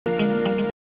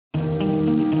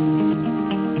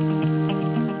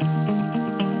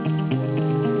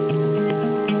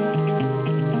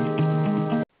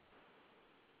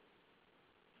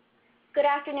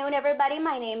everybody.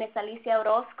 My name is Alicia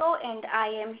Orozco, and I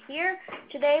am here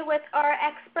today with our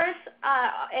experts.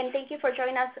 And thank you for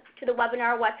joining us to the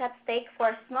webinar, What's at Stake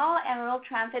for Small and Rural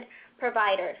Transit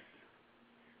Providers.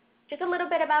 Just a little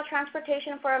bit about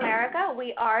Transportation for America.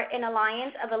 We are an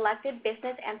alliance of elected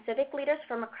business and civic leaders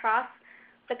from across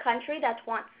the country that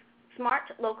wants smart,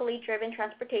 locally driven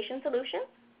transportation solutions.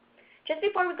 Just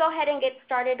before we go ahead and get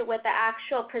started with the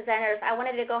actual presenters, I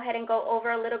wanted to go ahead and go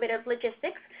over a little bit of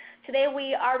logistics. Today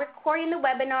we are recording the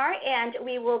webinar, and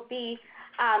we will be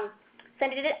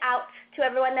sending it out to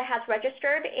everyone that has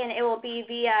registered, and it will be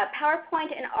via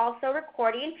PowerPoint and also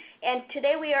recording. And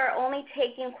today we are only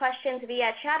taking questions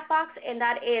via chat box, and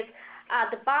that is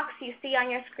the box you see on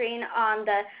your screen on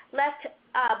the left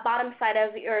bottom side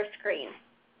of your screen.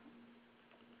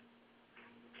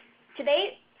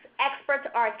 Today, experts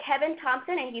are Kevin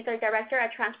Thompson, and he's our Director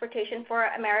at Transportation for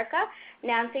America,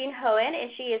 Nancy Hohen,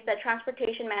 and she is the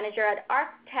Transportation Manager at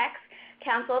Arctex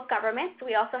Council of Governments.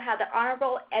 We also have the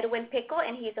Honorable Edwin Pickle,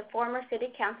 and he's a former City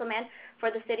Councilman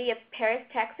for the City of Paris,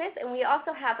 Texas. And we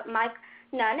also have Mike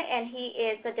Nunn, and he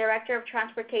is the Director of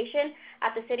Transportation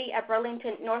at the City of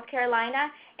Burlington, North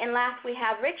Carolina. And last, we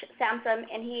have Rich Samsom,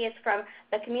 and he is from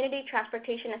the Community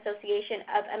Transportation Association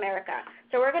of America.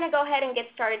 So we're going to go ahead and get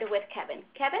started with Kevin.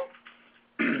 Kevin?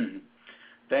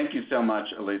 Thank you so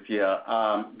much,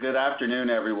 Alicia. Good afternoon,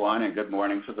 everyone, and good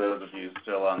morning for those of you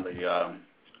still on the,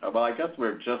 well, I guess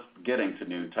we're just getting to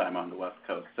noon time on the West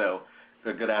Coast, so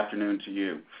good afternoon to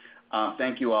you.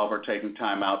 Thank you all for taking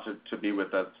time out to be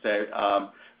with us today.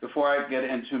 Before I get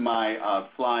into my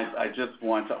slides, I just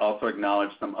want to also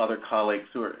acknowledge some other colleagues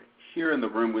who are here in the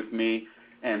room with me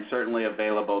and certainly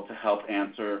available to help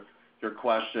answer your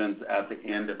questions at the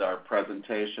end of our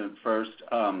presentation. First,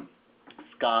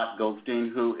 Scott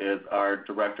Goldstein, who is our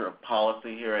Director of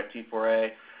Policy here at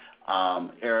T4A,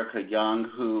 Erica Young,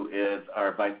 who is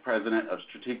our Vice President of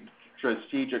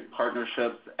Strategic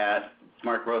Partnerships at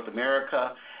Smart Growth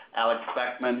America, Alex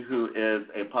Beckman, who is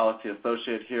a Policy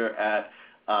Associate here at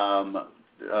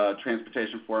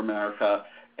Transportation for America,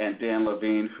 and Dan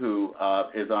Levine, who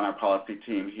is on our policy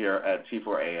team here at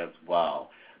T4A as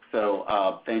well. So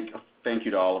thank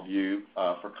you to all of you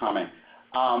for coming.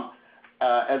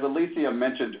 As Alicia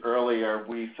mentioned earlier,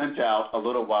 we sent out a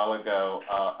little while ago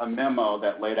a memo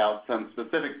that laid out some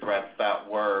specific threats that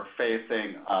were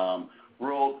facing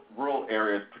rural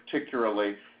areas,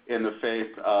 particularly in the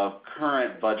face of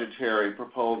current budgetary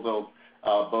proposals,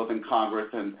 both in Congress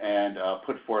and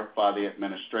put forth by the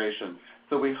administration.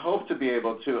 So we hope to be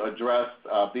able to address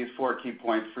these 4 key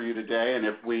points for you today, and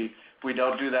if we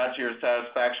don't do that to your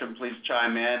satisfaction, please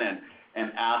chime in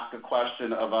and ask a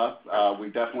question of us. We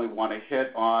definitely want to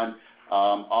hit on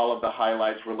all of the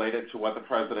highlights related to what the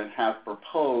President has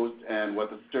proposed and what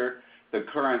the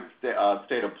current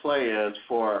state of play is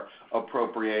for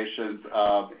appropriations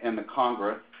in the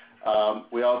Congress.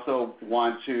 We also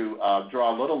want to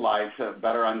draw a little light to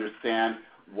better understand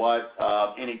what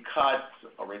any cuts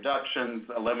or reductions,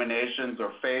 eliminations,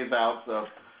 or phase-outs of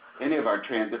any of our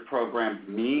transit programs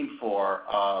mean for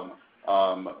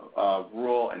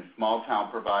rural and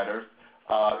small-town providers,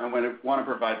 and we want to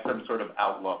provide some sort of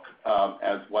outlook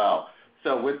as well.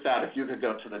 So with that, if you could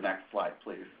go to the next slide,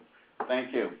 please.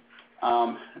 Thank you.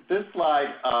 This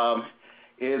slide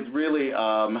is really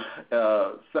an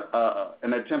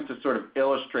attempt to sort of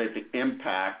illustrate the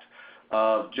impact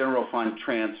of general fund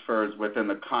transfers within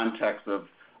the context of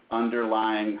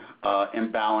underlying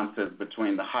imbalances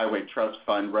between the Highway Trust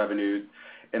Fund revenues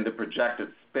and the projected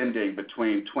spending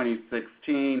between FY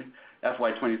 2016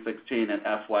 and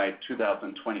FY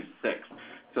 2026.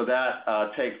 So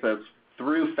that takes us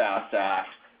through FAST Act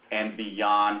and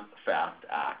beyond FAST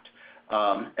Act.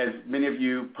 As many of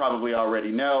you probably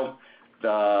already know,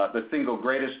 the single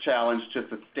greatest challenge to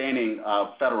sustaining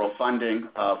federal funding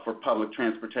for public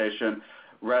transportation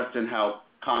rests in how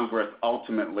Congress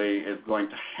ultimately is going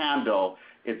to handle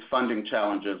its funding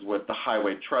challenges with the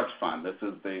Highway Trust Fund. This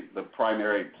is the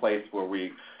primary place where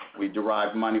we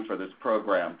derive money for this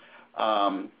program.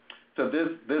 So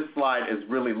this slide is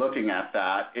really looking at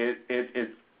that.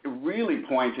 It's really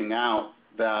pointing out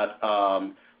that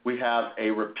we have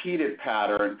a repeated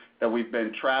pattern that we've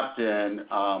been trapped in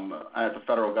as a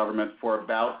federal government for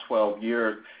about 12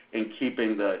 years in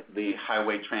keeping the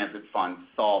Highway Transit Fund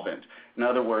solvent. In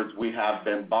other words, we have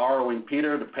been borrowing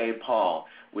Peter to pay Paul.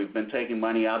 We've been taking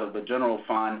money out of the general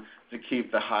fund to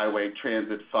keep the Highway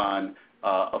Transit Fund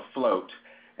afloat.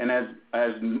 And as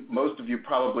most of you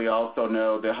probably also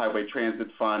know, the Highway Transit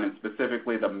Fund, and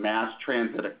specifically the Mass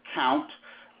Transit Account,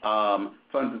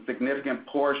 funds a significant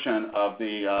portion of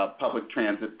the public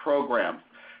transit programs.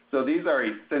 So these are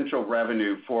essential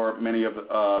revenue for many of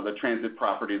the transit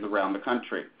properties around the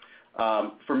country.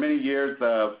 For many years,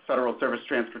 the Federal Surface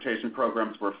Transportation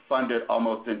programs were funded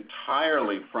almost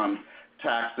entirely from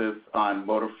taxes on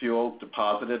motor fuel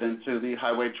deposited into the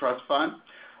Highway Trust Fund.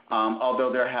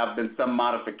 Although there have been some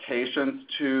modifications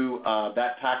to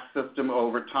that tax system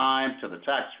over time, to the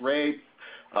tax rates,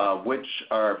 which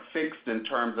are fixed in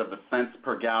terms of the cents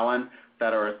per gallon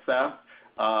that are assessed.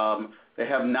 They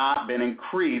have not been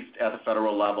increased at the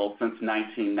federal level since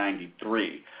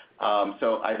 1993.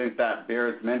 So I think that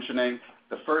bears mentioning.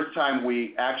 The first time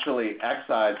we actually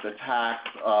excised a tax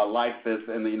like this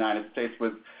in the United States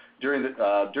was during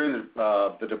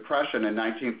the Depression in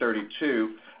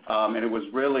 1932, and it was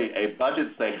really a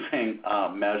budget-saving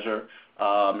measure,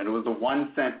 and it was a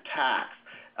 1-cent tax.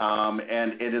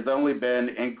 And it has only been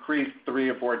increased 3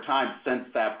 or 4 times since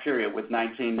that period, with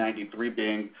 1993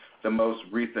 being the most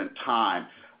recent time.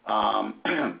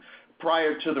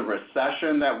 Prior to the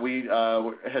recession that we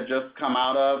had just come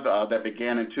out of, that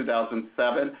began in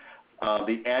 2007,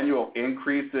 the annual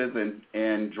increases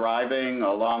in driving,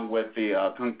 along with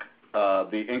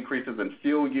the increases in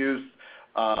fuel use,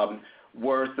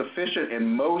 were sufficient in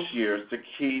most years to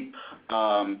keep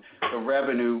the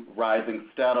revenue rising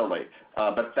steadily.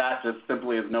 But that just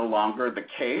simply is no longer the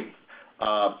case.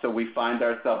 So we find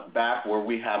ourselves back where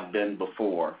we have been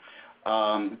before.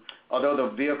 Although the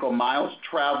vehicle miles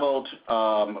traveled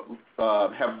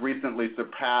have recently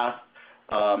surpassed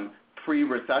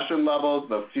pre-recession levels,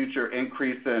 the future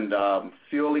increase in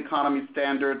fuel economy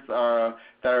standards that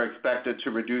are expected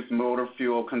to reduce motor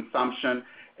fuel consumption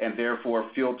and therefore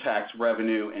fuel tax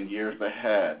revenue in years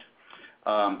ahead.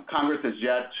 Congress has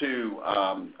yet to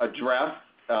address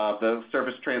the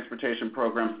Surface Transportation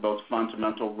Program's most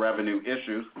fundamental revenue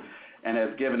issues and has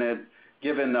given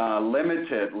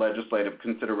limited legislative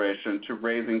consideration to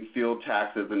raising fuel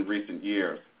taxes in recent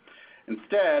years.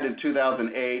 Instead, in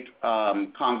 2008,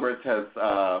 Congress has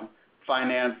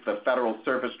financed the Federal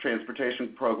Surface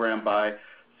Transportation Program by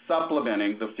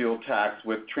supplementing the fuel tax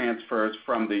with transfers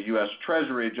from the U.S.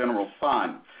 Treasury General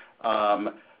Fund.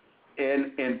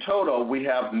 In total, we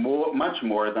have much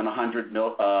more than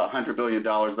 $100 billion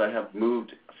that have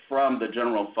moved from the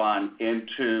general fund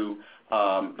into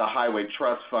the Highway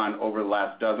Trust Fund over the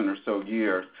last dozen or so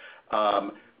years.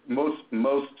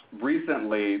 Most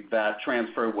recently, that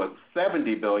transfer was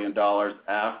 $70 billion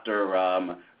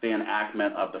after the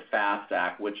enactment of the FAST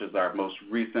Act, which is our most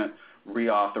recent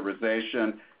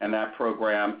reauthorization, and that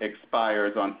program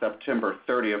expires on September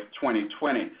 30th,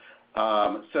 2020.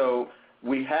 So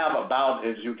we have about,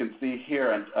 as you can see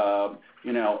here,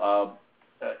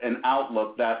 an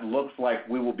outlook that looks like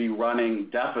we will be running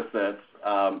deficits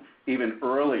even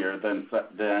earlier than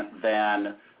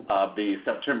the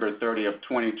September 30th,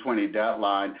 2020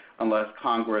 deadline, unless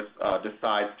Congress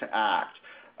decides to act.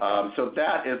 So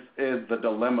that is the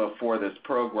dilemma for this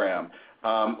program.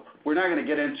 We're not going to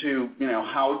get into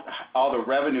how all the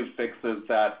revenue fixes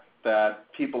that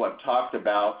people have talked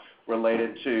about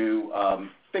related to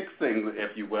fixing,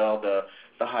 if you will, the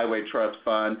Highway Trust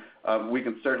Fund. We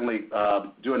can certainly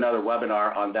do another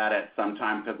webinar on that at some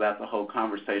time because that's a whole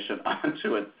conversation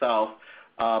unto itself.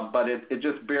 But it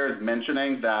just bears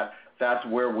mentioning that that's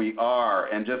where we are.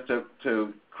 And just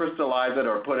to crystallize it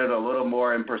or put it a little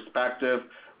more in perspective,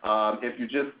 if you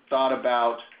just thought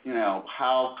about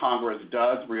how Congress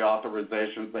does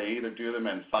reauthorizations, they either do them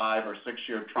in 5 or 6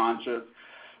 year tranches.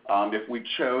 If we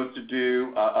chose to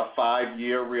do a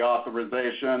 5-year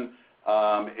reauthorization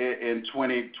in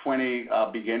 2020,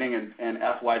 beginning in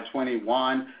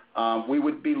FY21, we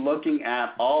would be looking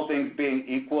at all things being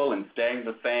equal and staying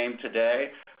the same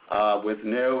today with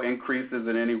no increases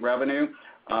in any revenue.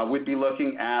 We'd be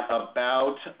looking at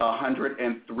about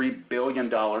 $103 billion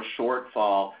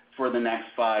shortfall for the next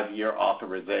 5-year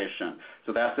authorization.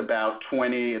 So that's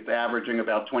it's averaging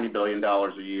about $20 billion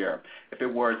a year. If it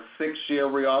were a 6-year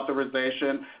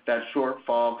reauthorization, that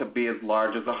shortfall could be as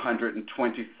large as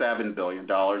 $127 billion,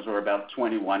 or about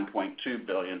 $21.2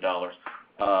 billion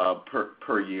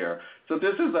per year. So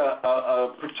this is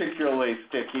a particularly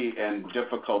sticky and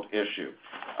difficult issue.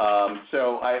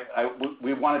 So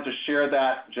we wanted to share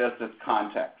that just as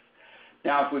context.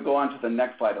 Now, if we go on to the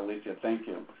next slide, Alicia, thank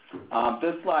you.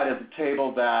 This slide is a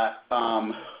table that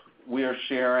we are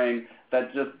sharing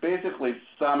that just basically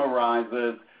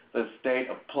summarizes the state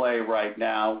of play right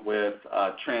now with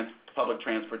public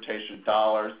transportation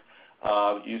dollars.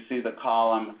 You see the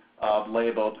column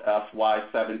labeled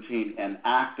FY17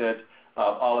 enacted.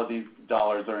 All of these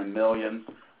dollars are in millions.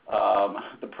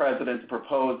 The president's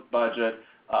proposed budget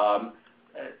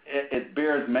it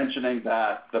bears mentioning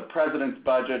that the President's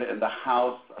budget and the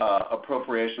House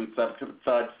Appropriations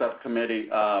Subcommittee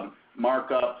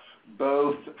markup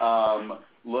both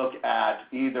look at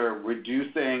either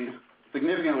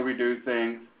significantly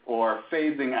reducing or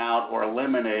phasing out or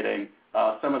eliminating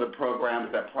some of the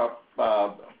programs that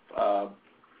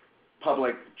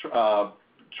public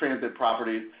transit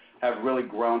properties have really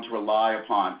grown to rely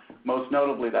upon. Most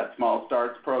notably, that Small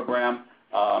Starts program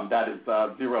that is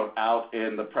zeroed out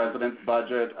in the President's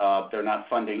budget. They're not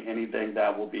funding anything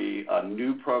that will be a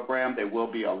new program. They will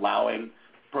be allowing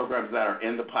programs that are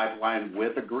in the pipeline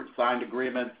with signed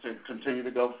agreements to continue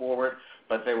to go forward,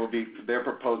 but they're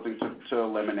proposing to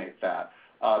eliminate that.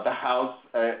 The House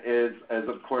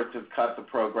of course, has cut the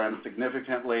program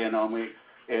significantly and only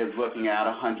is looking at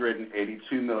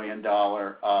 $182 million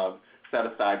set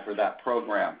aside for that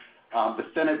program. The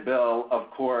Senate bill, of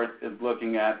course, is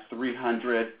looking at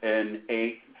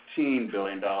 $318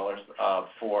 billion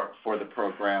for the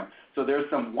program. So there's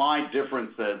some wide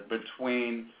differences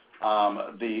between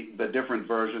the different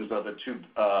versions of the two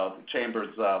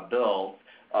chambers' bills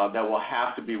that will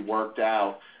have to be worked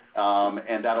out,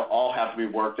 and that'll all have to be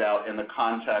worked out in the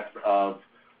context of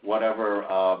whatever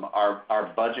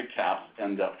our budget caps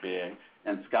end up being.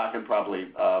 And Scott can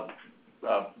probably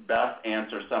best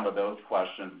answer some of those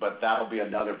questions, but that'll be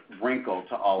another wrinkle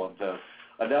to all of this.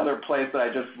 Another place that I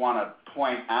just want to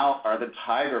point out are the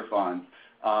Tiger funds,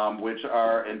 which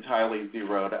are entirely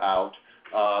zeroed out.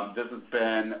 This has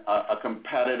been a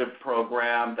competitive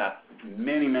program that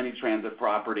many transit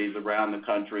properties around the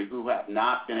country who have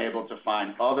not been able to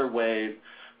find other ways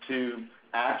to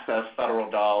access federal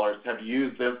dollars have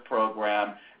used this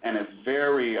program, and it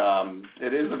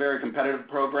is a very competitive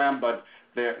program, but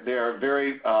the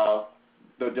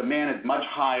demand is much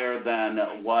higher than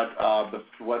what the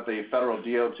federal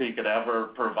DOT could ever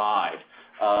provide.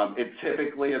 It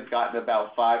typically has gotten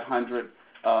about $500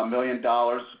 million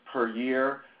per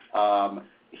year.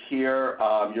 Here,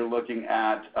 you're looking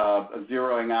at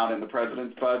zeroing out in the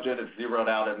President's budget. It's zeroed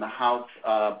out in the House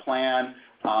plan,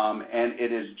 and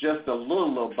it is just a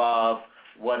little above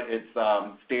what its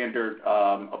standard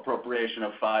appropriation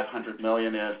of $500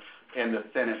 million is in the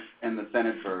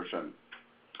Senate version.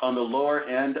 On the lower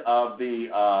end of the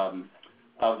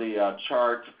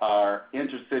chart are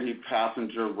intercity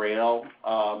passenger rail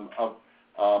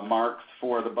marks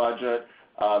for the budget.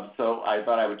 So I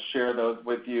thought I would share those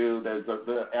with you.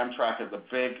 The Amtrak is a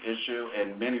big issue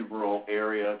in many rural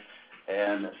areas,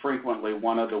 and frequently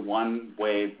one of the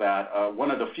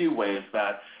few ways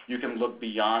that you can look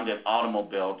beyond an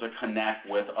automobile to connect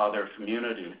with other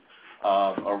communities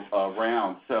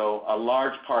around. So a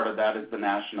large part of that is the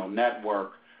national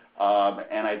network,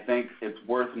 and I think it's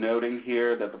worth noting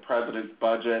here that the President's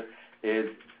budget is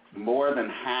more than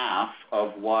half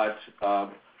of what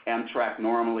Amtrak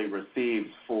normally receives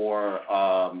for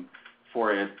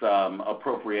its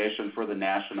appropriation for the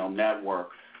national network.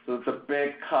 So it's a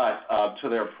big cut to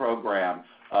their program.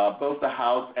 Both the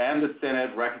House and the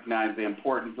Senate recognize the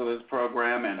importance of this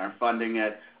program and are funding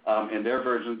it in their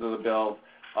versions of the bills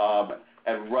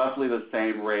at roughly the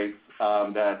same rates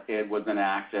that it was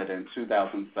enacted in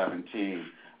 2017.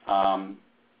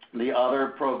 The other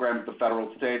programs, the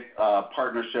Federal-State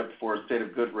Partnership for State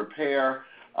of Good Repair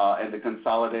and the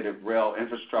Consolidated Rail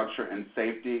Infrastructure and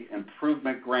Safety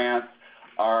Improvement Grants,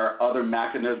 are other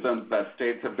mechanisms that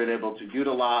states have been able to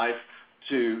utilize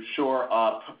to shore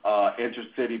up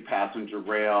intercity passenger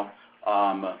rail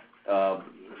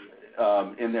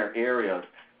in their areas.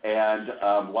 And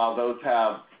while those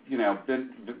have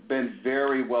been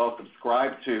very well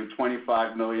subscribed to,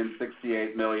 $25 million,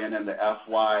 $68 million in the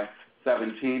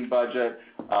FY17 budget,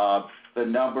 the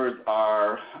numbers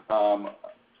are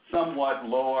somewhat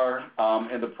lower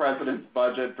in the President's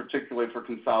budget, particularly for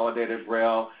consolidated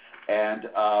rail, and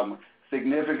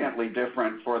significantly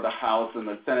different for the House and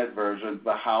the Senate versions.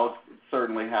 The House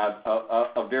certainly has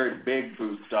a very big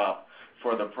boost up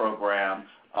for the program,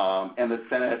 and the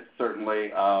Senate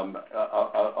certainly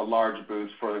a large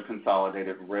boost for the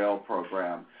consolidated rail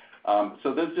program.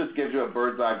 So this just gives you a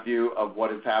bird's eye view of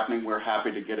what is happening. We're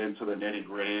happy to get into the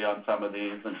nitty-gritty on some of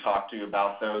these and talk to you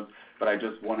about those, but I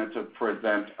just wanted to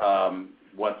present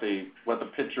what the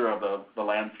picture of the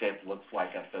landscape looks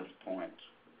like at this point.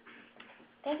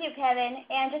 Thank you, Kevin.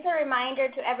 And just a reminder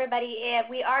to everybody,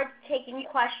 we are taking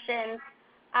questions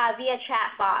via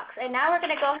chat box. And now we're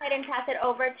going to go ahead and pass it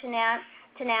over to Nancy.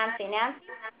 Nancy?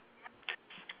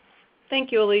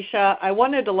 Thank you, Alicia. I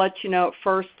wanted to let you know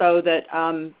first, though, that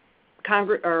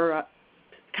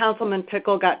Councilman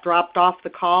Pickle got dropped off the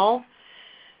call.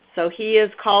 So he is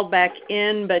called back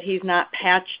in, but he's not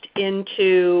patched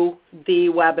into the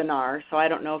webinar. So I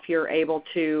don't know if you're able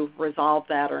to resolve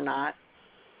that or not.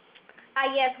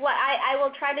 Yes, well, I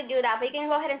will try to do that. But you can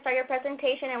go ahead and start your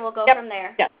presentation, and we'll go Yep. from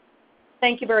there. Yep.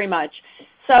 Thank you very much.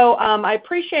 So I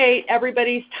appreciate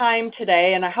everybody's time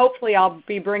today, and hopefully I'll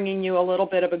be bringing you a little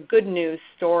bit of a good news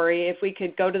story. If we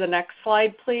could go to the next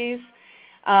slide, please.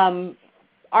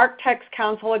 ArcTech's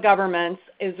Council of Governments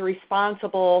is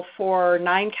responsible for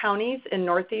 9 counties in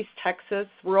Northeast Texas,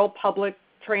 rural public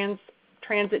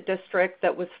transit district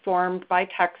that was formed by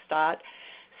TxDOT.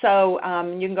 So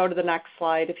you can go to the next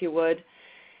slide if you would.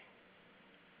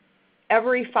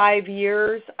 Every 5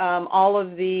 years, all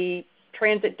of the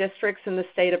transit districts in the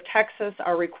state of Texas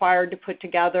are required to put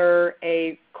together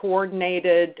a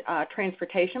coordinated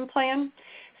transportation plan.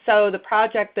 So the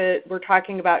project that we're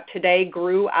talking about today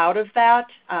grew out of that.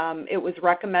 It was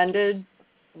recommended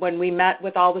when we met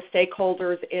with all the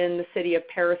stakeholders in the city of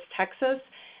Paris, Texas,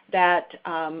 that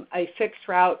a fixed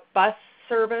route bus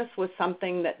service was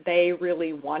something that they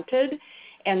really wanted.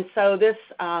 And so this,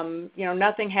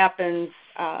 nothing happens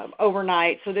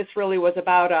overnight. So this really was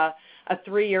about a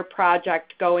 3-year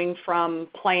project going from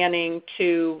planning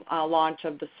to launch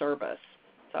of the service.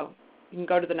 So you can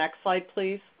go to the next slide,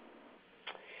 please.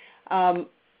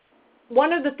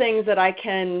 One of the things that I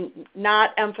can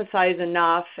not emphasize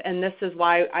enough, and this is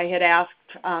why I had asked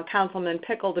Councilman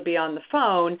Pickle to be on the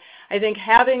phone, I think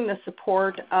having the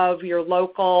support of your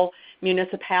local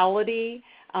municipality,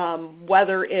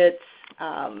 whether it's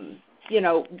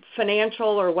financial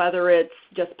or whether it's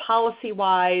just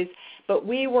policy-wise, but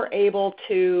we were able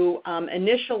to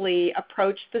initially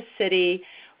approach the city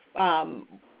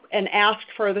and asked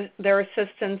for their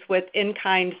assistance with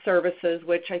in-kind services,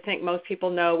 which I think most people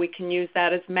know we can use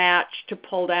that as match to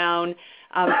pull down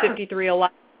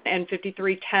 5311 and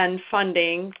 5310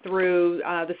 funding through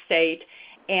the state.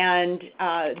 And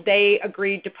they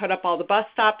agreed to put up all the bus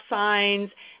stop signs.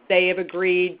 They have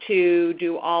agreed to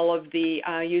do all of the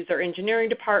use their engineering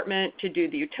department to do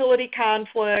the utility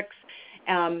conflicts,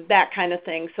 that kind of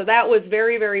thing. So that was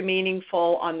very, very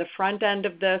meaningful on the front end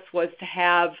of this, was to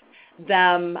have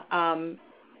them,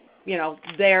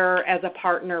 there as a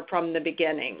partner from the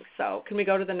beginning. So can we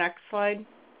go to the next slide?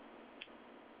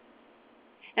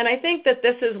 And I think that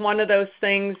this is one of those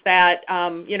things that,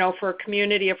 for a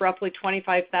community of roughly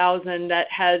 25,000 that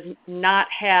has not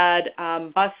had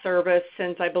bus service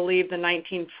since, I believe, the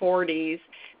 1940s,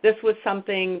 this was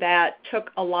something that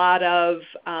took a lot of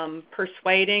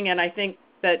persuading, and I think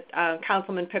that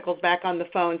Councilman Pickle's back on the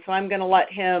phone, so I'm going to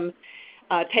let him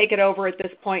take it over at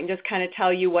this point and just kind of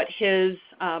tell you what his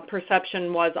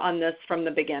perception was on this from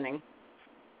the beginning.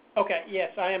 Okay,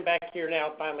 yes, I am back here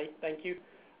now, finally. Thank you.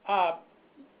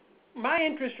 My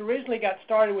interest originally got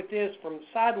started with this from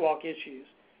sidewalk issues,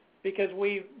 because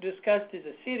we discussed as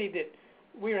a city that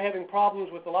we were having problems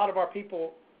with a lot of our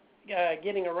people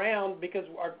getting around because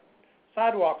our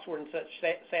sidewalks were in such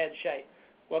sad shape.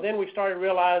 Well, then we started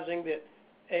realizing that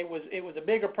it was a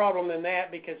bigger problem than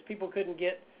that, because people couldn't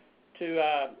get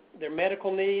to their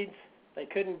medical needs, they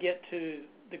couldn't get to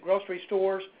the grocery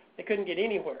stores, they couldn't get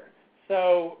anywhere.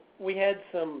 So we had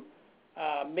some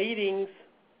meetings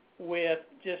with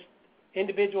just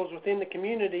individuals within the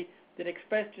community that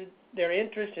expressed their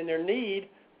interest and their need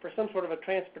for some sort of a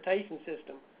transportation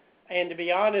system. And to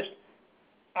be honest,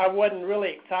 I wasn't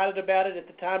really excited about it at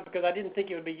the time because I didn't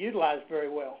think it would be utilized very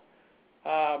well.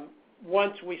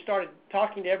 Once we started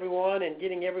talking to everyone and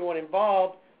getting everyone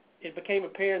involved, it became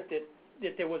apparent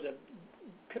that there was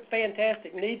a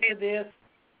fantastic need for this,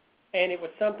 and it was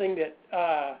something that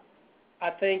I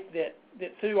think that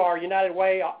through our United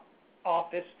Way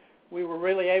office, we were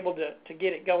really able to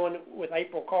get it going with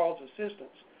April Carl's assistance.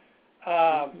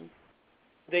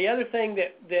 The other thing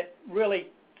that really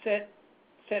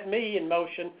set me in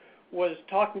motion was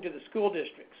talking to the school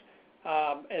districts.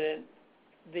 And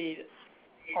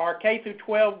our K through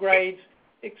 12 grades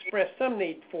expressed some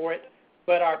need for it,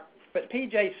 but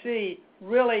PJC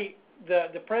really,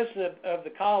 the president of the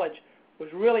college was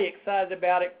really excited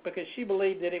about it because she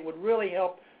believed that it would really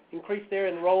help increase their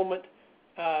enrollment,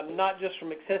 not just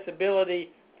from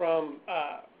accessibility from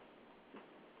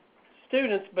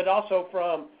students, but also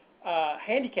from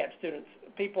handicapped students,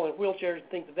 people in wheelchairs and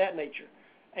things of that nature.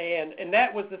 And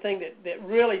that was the thing that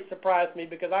really surprised me,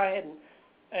 because I hadn't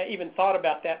even thought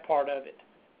about that part of it.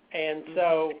 And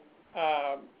so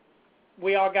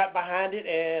we all got behind it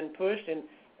and pushed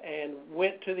and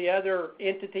went to the other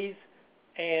entities,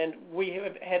 and we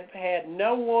have had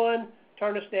no one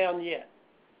turn us down yet.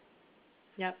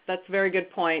 Yep, that's a very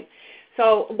good point.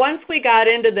 So once we got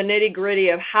into the nitty-gritty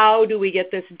of how do we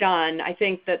get this done, I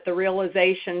think that the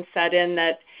realization set in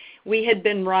that we had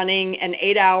been running an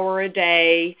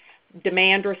 8-hour-a-day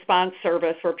demand response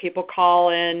service where people call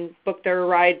in, book their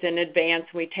rides in advance,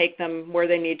 and we take them where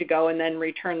they need to go and then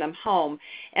return them home.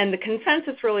 And the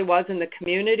consensus really was in the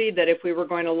community that if we were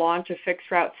going to launch a fixed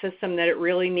route system, that it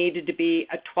really needed to be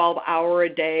a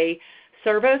 12-hour-a-day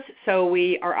service. So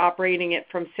we are operating it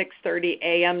from 6:30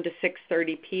 a.m. to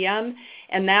 6:30 p.m.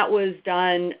 And that was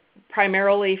done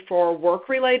primarily for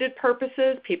work-related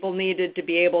purposes. People needed to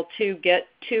be able to get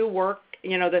to work,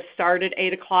 that start at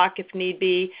 8 o'clock if need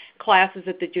be, classes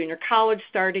at the junior college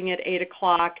starting at 8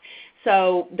 o'clock.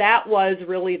 So that was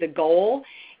really the goal.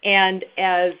 And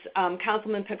as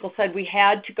Councilman Pickle said, we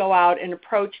had to go out and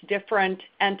approach different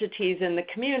entities in the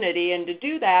community. And to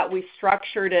do that, we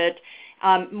structured it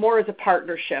more as a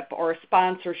partnership or a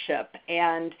sponsorship.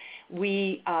 And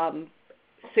we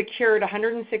secured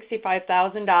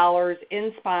 $165,000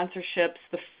 in sponsorships,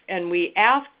 and we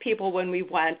asked people when we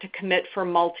went to commit for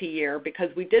multi-year because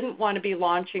we didn't want to be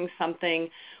launching something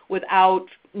without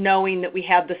knowing that we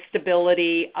had the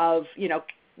stability of,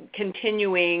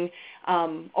 continuing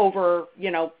over,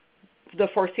 the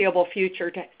foreseeable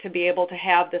future to be able to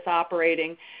have this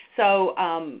operating.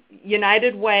 So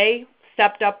United Way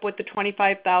stepped up with the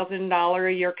 $25,000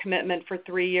 a year commitment for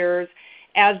 3 years,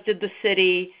 as did the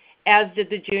city, as did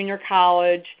the junior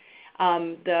college.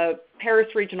 The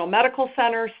Paris Regional Medical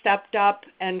Center stepped up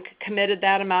and committed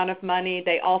that amount of money.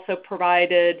 They also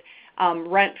provided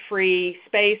rent-free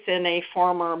space in a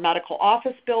former medical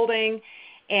office building.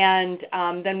 And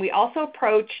then we also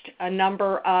approached a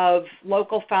number of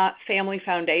local family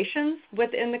foundations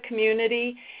within the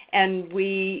community, and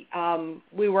we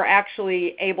were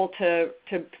actually able to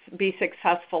be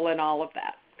successful in all of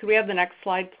that. Could we have the next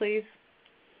slide, please?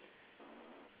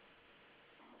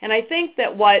 And I think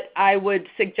that what I would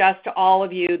suggest to all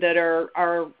of you that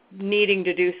are needing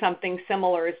to do something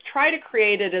similar is try to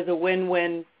create it as a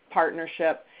win-win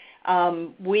partnership.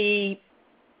 We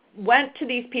went to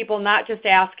these people not just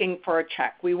asking for a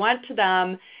check. We went to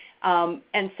them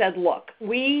and said, look,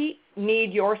 we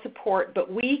need your support,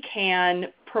 but we can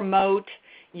promote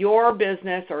your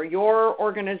business or your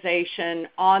organization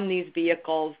on these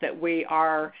vehicles that we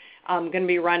are going to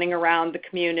be running around the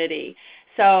community.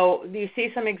 So you see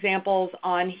some examples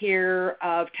on here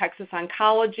of Texas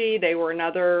Oncology. They were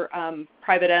another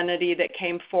private entity that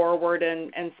came forward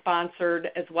and sponsored,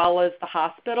 as well as the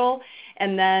hospital.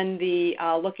 And then the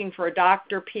looking for a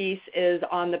doctor piece is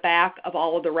on the back of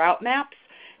all of the route maps.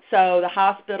 So the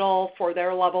hospital, for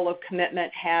their level of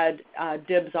commitment, had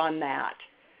dibs on that.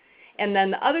 And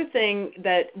then the other thing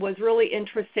that was really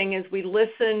interesting is we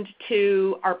listened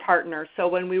to our partners. So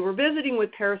when we were visiting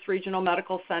with Paris Regional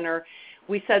Medical Center,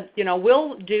 we said,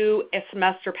 we'll do a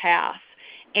semester pass.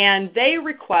 And they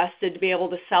requested to be able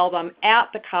to sell them at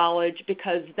the college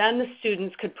because then the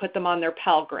students could put them on their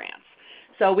Pell Grants.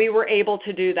 So we were able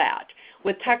to do that.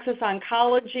 With Texas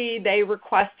Oncology, they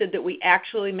requested that we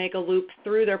actually make a loop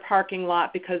through their parking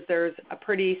lot because there's a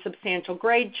pretty substantial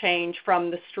grade change from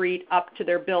the street up to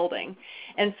their building.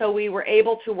 And so we were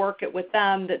able to work it with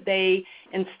them that they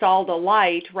installed a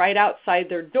light right outside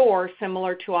their door,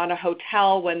 similar to on a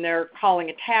hotel when they're calling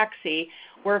a taxi,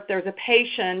 where if there's a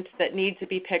patient that needs to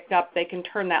be picked up, they can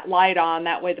turn that light on.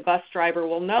 That way the bus driver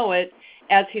will know it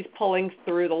as he's pulling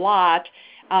through the lot.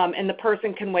 And the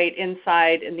person can wait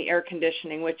inside in the air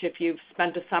conditioning, which if you've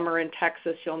spent a summer in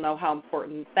Texas, you'll know how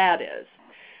important that is.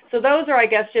 So those are, I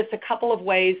guess, just a couple of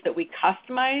ways that we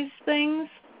customize things.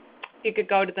 If you could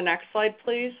go to the next slide,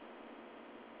 please.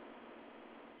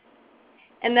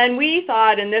 And then we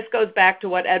thought, and this goes back to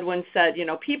what Edwin said,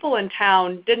 people in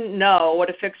town didn't know what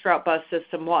a fixed route bus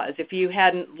system was. If you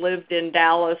hadn't lived in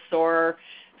Dallas or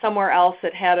somewhere else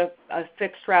that had a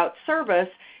fixed route service,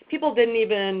 people didn't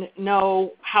even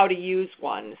know how to use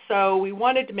one. So we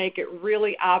wanted to make it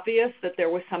really obvious that there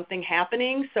was something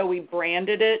happening. So we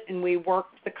branded it and we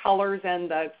worked the colors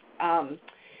and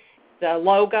the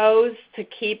logos to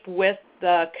keep with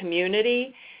the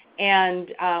community.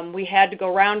 And we had to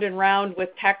go round and round with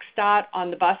TxDOT on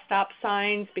the bus stop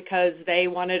signs because they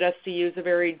wanted us to use a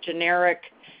very generic,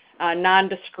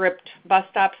 nondescript bus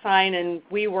stop sign, and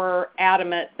we were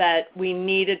adamant that we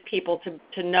needed people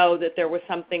to know that there was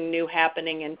something new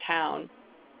happening in town.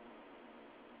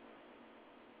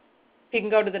 If you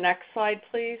can go to the next slide,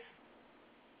 please.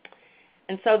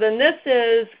 And so then this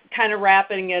is kind of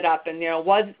wrapping it up, and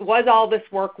was all this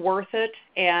work worth it?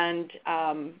 And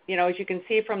as you can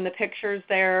see from the pictures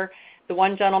there, the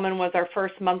one gentleman was our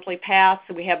first monthly pass.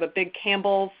 So we have a big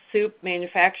Campbell's soup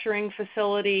manufacturing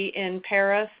facility in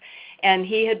Paris. and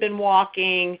he had been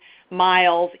walking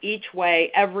miles each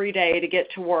way every day to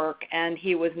get to work, and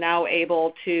he was now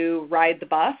able to ride the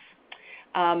bus.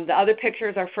 The other picture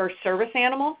is our first service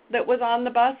animal that was on the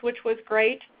bus, which was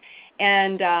great.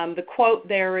 And the quote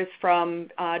there is from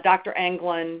Dr.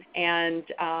 Anglin and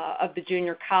of the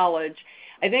junior college.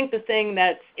 I think the thing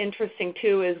that's interesting,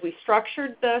 too, is we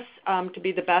structured this to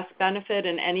be the best benefit,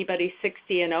 and anybody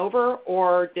 60 and over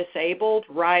or disabled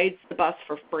rides the bus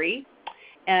for free.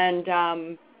 And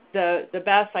the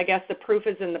best, I guess the proof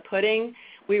is in the pudding.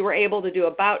 We were able to do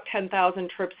about 10,000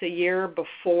 trips a year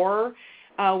before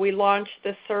we launched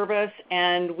this service,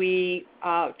 and we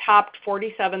topped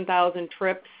 47,000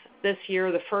 trips this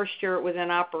year, the first year it was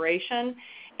in operation,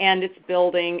 and it's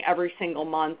building every single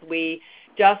month. We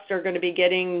just are going to be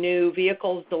getting new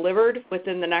vehicles delivered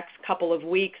within the next couple of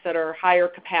weeks that are higher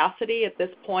capacity. At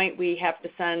this point, we have to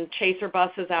send chaser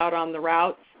buses out on the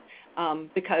routes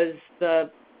because the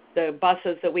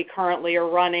buses that we currently are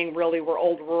running really were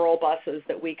old rural buses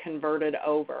that we converted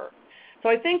over. So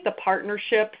I think the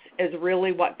partnerships is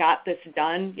really what got this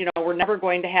done. You know, we're never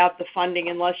going to have the funding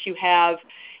unless you have,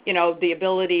 you know, the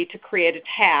ability to create a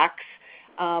tax.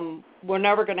 We're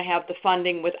never going to have the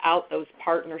funding without those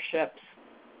partnerships.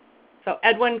 So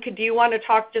Edwin, do you want to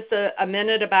talk just a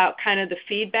minute about kind of the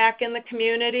feedback in the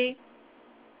community?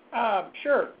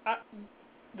 Sure.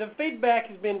 The feedback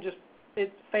has been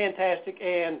it's fantastic,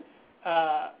 and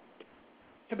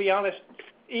to be honest,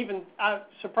 even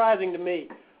surprising to me.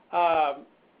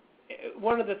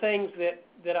 One of the things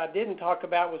that I didn't talk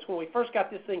about was when we first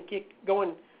got this thing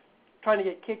trying to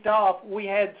get kicked off, we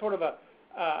had sort of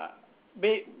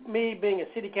me being a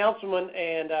city councilman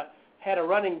and had a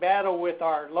running battle with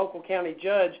our local county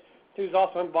judge who's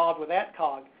also involved with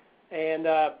ATCOG, and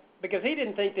because he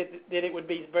didn't think that it would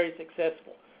be very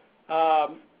successful.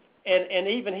 And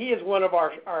even he is one of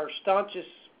our staunchest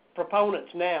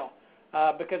proponents now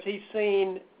because he's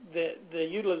seen the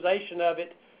utilization of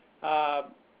it,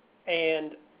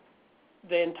 and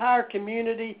the entire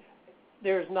community,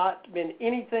 there's not been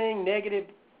anything negative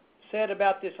said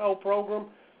about this whole program,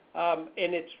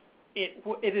 and it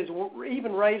has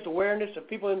even raised awareness of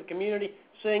people in the community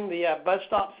seeing the bus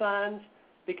stop signs,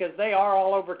 because they are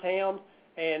all over town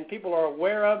and people are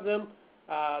aware of them.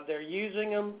 They're using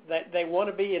them. They want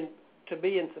to be in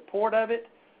support of it.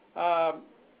 My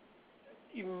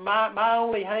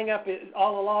only hang-up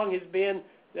all along has been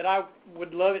that I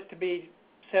would love it to be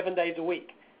 7 days a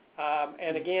week.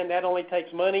 And again, that only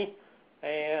takes money.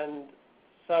 And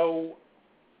so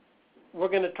we're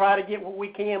going to try to get what we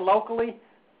can locally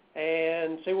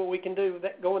and see what we can do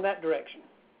go in that direction.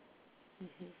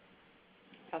 Mm-hmm.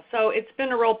 So it's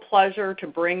been a real pleasure to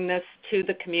bring this to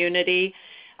the community.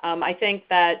 I think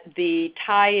that the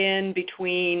tie-in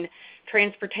between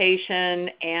transportation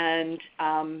and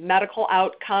medical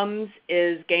outcomes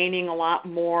is gaining a lot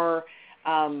more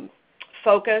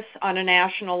focus on a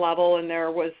national level, and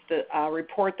there was the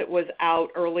report that was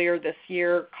out earlier this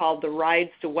year called the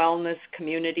Rides to Wellness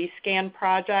Community Scan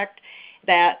Project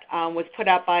that was put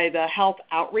out by the Health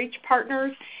Outreach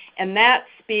Partners, and that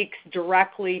speaks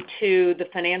directly to the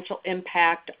financial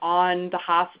impact on the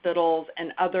hospitals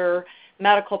and other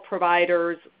medical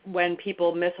providers when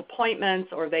people miss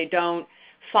appointments or they don't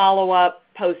follow up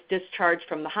post-discharge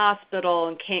from the hospital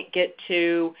and can't get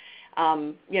to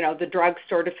the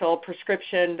drugstore to fill a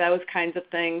prescription, those kinds of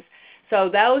things. So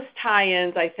those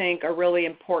tie-ins, I think, are really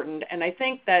important. And I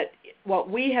think that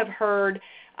what we have heard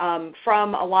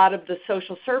from a lot of the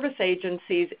social service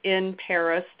agencies in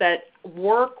Paris that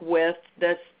work with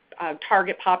this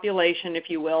target population, if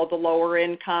you will, the lower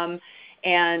income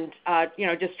and,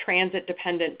 just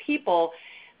transit-dependent people,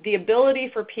 the ability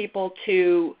for people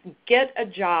to get a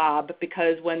job,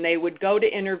 because when they would go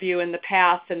to interview in the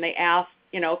past and they asked,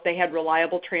 if they had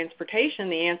reliable transportation,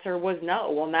 the answer was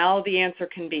no. Well, now the answer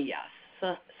can be yes.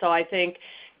 So I think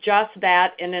just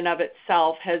that in and of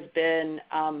itself has been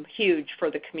huge for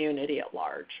the community at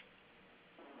large.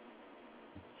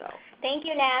 So. Thank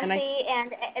you, Nancy.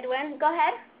 And Edwin, go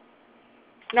ahead.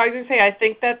 No, I was going to say, I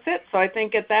think that's it. So I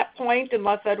think at that point,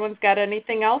 unless Edwin's got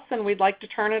anything else, then we'd like to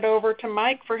turn it over to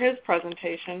Mike for his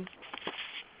presentation.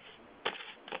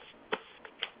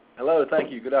 Hello,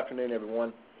 thank you. Good afternoon,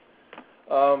 everyone.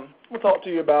 We'll talk to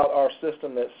you about our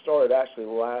system that started actually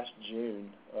last June,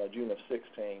 June of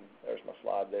 16. There's my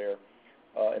slide there,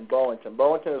 in Burlington.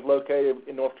 Burlington is located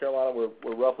in North Carolina.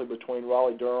 We're roughly between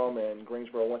Raleigh-Durham and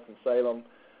Greensboro, Winston-Salem,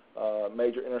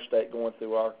 major interstate going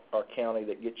through our county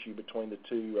that gets you between the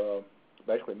two,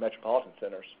 basically metropolitan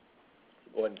centers.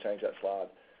 Go ahead and change that slide.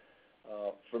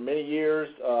 For many years,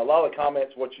 a lot of the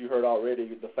comments, what you heard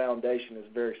already, the foundation is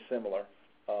very similar.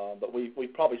 but we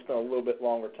probably spent a little bit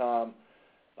longer time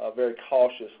very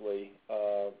cautiously,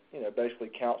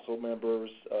 basically council members,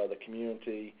 the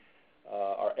community,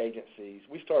 our agencies.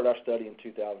 We started our study in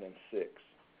 2006.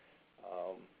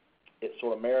 It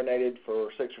sort of marinated for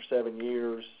 6 or 7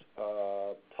 years,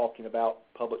 talking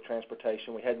about public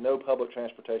transportation. We had no public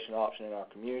transportation option in our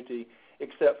community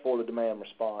except for the demand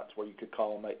response where you could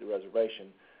call and make the reservation,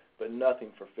 but nothing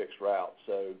for fixed routes.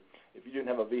 So if you didn't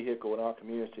have a vehicle in our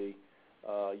community,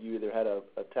 you either had a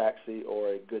taxi or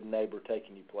a good neighbor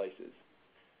taking you places.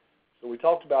 So we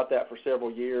talked about that for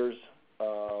several years,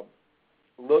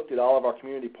 looked at all of our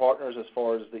community partners as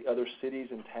far as the other cities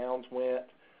and towns went,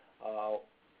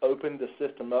 opened the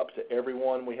system up to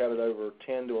everyone. We had over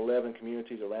 10 to 11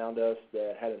 communities around us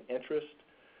that had an interest,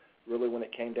 really, when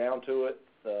it came down to it,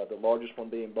 the largest one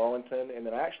being Burlington, and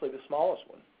then actually the smallest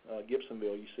one,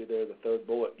 Gibsonville. You see there the third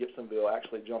bullet. Gibsonville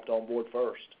actually jumped on board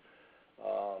first.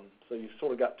 So you've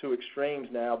sort of got two extremes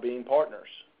now being partners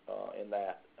in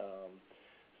that.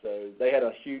 So they had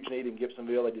a huge need in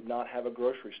Gibsonville. They did not have a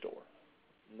grocery store,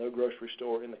 no grocery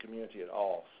store in the community at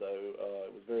all. So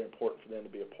it was very important for them to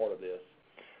be a part of this.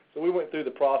 So we went through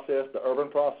the process, the urban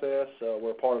process.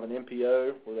 We're a part of an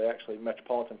MPO. We're the actually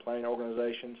Metropolitan Planning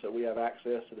Organization, so we have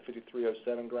access to the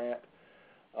 5307 grant.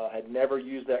 Had never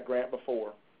used that grant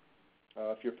before.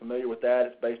 If you're familiar with that,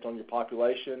 it's based on your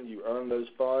population. You earn those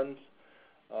funds,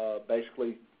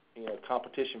 basically,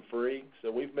 competition free. So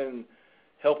we've been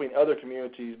helping other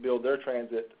communities build their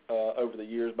transit over the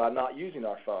years by not using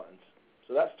our funds.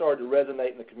 So that started to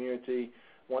resonate in the community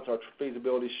once our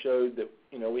feasibility showed that,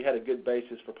 we had a good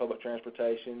basis for public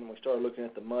transportation. We started looking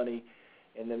at the money,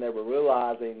 and then they were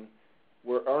realizing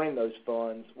we're earning those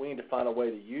funds. We need to find a way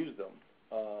to use them.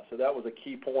 So that was a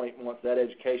key point once that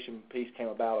education piece came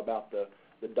about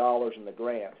the dollars and the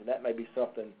grants. And that may be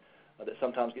something that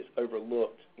sometimes gets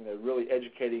overlooked, really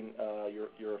educating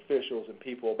your officials and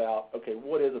people about, okay,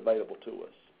 what is available to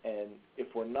us? And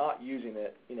if we're not using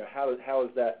it, how is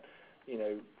that,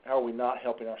 how are we not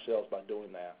helping ourselves by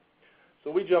doing that? So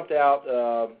we jumped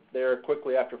out there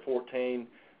quickly after 14,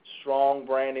 strong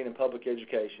branding and public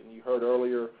education. You heard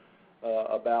earlier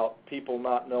about people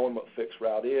not knowing what fixed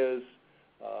route is.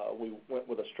 We went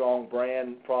with a strong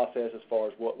brand process as far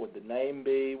as what would the name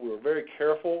be. We were very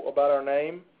careful about our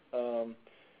name.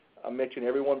 I mentioned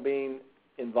everyone being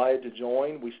invited to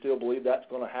join. We still believe that's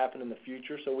going to happen in the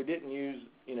future. So we didn't use,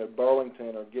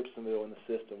 Burlington or Gibsonville in the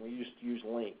system. We used to use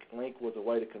LINK. LINK was a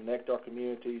way to connect our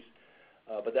communities,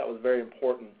 but that was very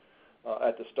important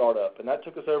at the startup. And that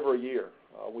took us over a year.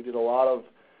 We did a lot of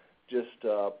just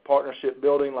partnership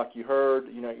building, like you heard,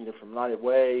 either from United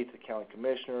Way to county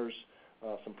commissioners,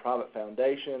 some private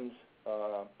foundations,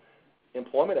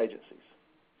 employment agencies,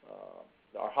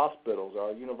 our hospitals,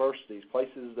 our universities,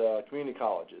 places, community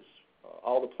colleges,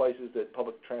 all the places that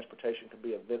public transportation could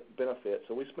be a benefit.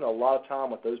 So we spent a lot of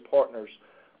time with those partners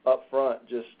up front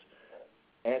just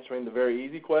answering the very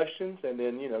easy questions and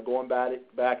then, going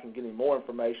back and getting more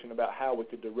information about how we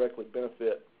could directly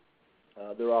benefit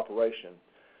their operation.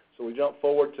 So we jumped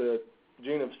forward to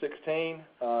June of 16.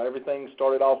 Everything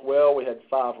started off well. We had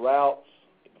 5 routes,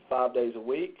 5 days a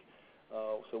week.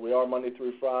 So we are Monday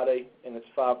through Friday, and it's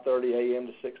 5:30 a.m.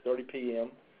 to 6:30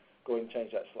 p.m. Go ahead and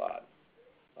change that slide.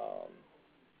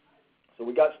 So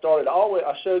we got started.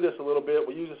 I showed this a little bit.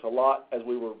 We use this a lot as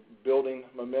we were building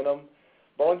momentum.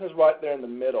 Burlington's right there in the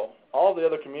middle. All the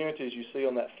other communities you see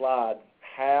on that slide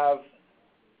have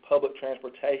public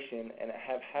transportation and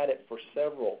have had it for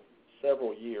several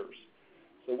years.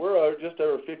 So we're just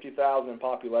over 50,000 in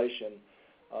population.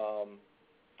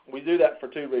 We do that for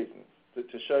 2 reasons.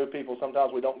 To show people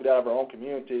sometimes we don't get out of our own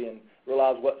community and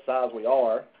realize what size we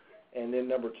are. And then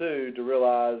number 2, to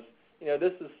realize,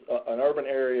 this is an urban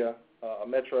area, a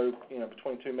metro,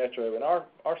 between 2 metro, and our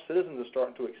citizens are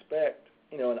starting to expect,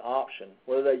 an option,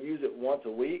 whether they use it once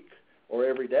a week or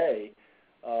every day.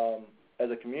 As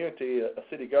a community, a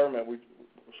city government, we're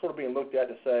sort of being looked at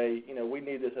to say, we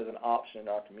need this as an option in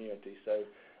our community. So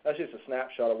that's just a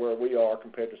snapshot of where we are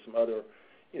compared to some other,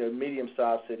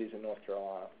 medium-sized cities in North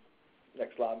Carolina.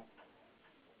 Next slide.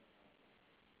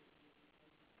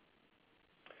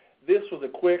 This was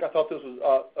I thought this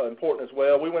was important as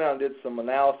well. We went out and did some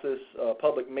analysis,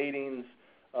 public meetings,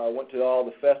 went to all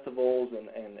the festivals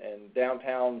and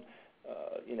downtown,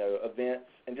 events,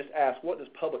 and just asked, what does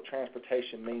public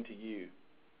transportation mean to you?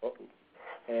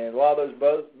 And a lot of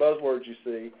those buzzwords you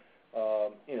see,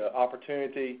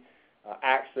 opportunity,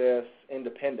 access,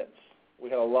 independence. We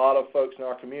had a lot of folks in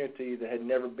our community that had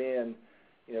never been,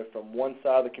 from one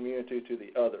side of the community to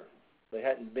the other. They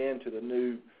hadn't been to the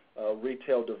new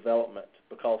retail development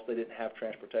because they didn't have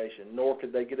transportation, nor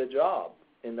could they get a job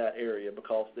in that area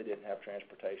because they didn't have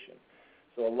transportation.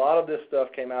 So a lot of this stuff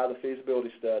came out of the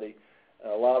feasibility study.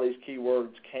 A lot of these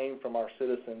keywords came from our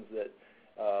citizens that,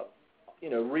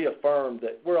 reaffirmed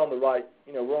that we're on the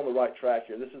right track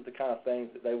here. This is the kind of things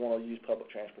that they want to use public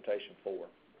transportation for.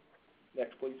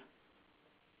 Next, please.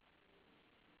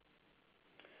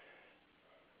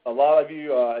 A lot of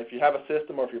you, if you have a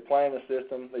system or if you're planning a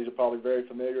system, these are probably very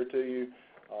familiar to you.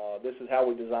 This is how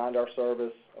we designed our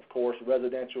service. Of course,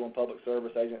 residential and public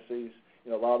service agencies,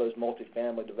 a lot of those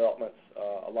multifamily developments,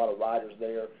 a lot of riders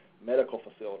there. Medical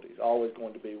facilities, always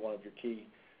going to be one of your key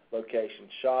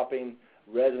locations. Shopping,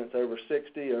 residents over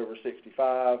 60, over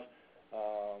 65,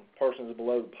 persons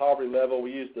below the poverty level.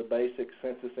 We use the basic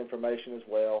census information as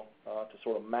well to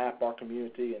sort of map our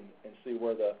community and see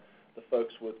where the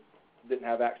folks didn't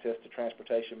have access to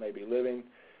transportation may be living.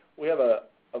 We have a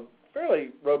fairly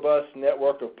robust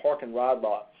network of park and ride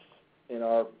lots in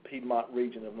our Piedmont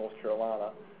region of North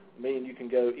Carolina, meaning you can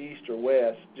go east or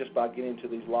west just by getting to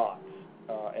these lots.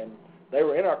 And they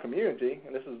were in our community,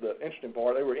 and this is the interesting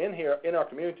part. They were in our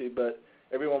community, but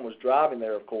everyone was driving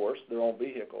there, of course, their own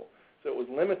vehicle. So it was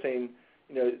limiting,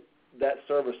 that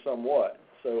service somewhat.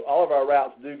 So all of our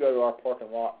routes do go to our park and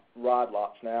ride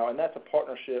lots now, and that's a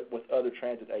partnership with other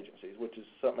transit agencies, which is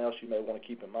something else you may want to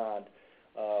keep in mind.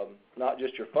 Not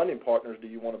just your funding partners do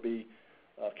you want to be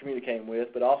communicating with,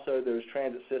 but also those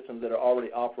transit systems that are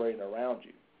already operating around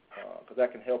you, because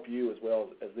that can help you as well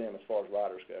as them as far as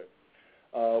riders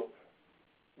go.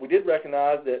 We did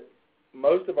recognize that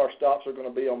most of our stops are going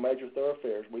to be on major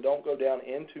thoroughfares. We don't go down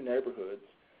into neighborhoods.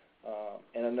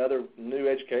 And another new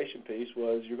education piece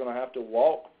was you're going to have to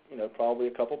walk, probably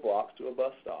a couple blocks to a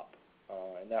bus stop.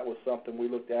 And that was something we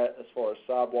looked at as far as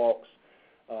sidewalks,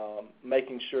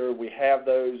 making sure we have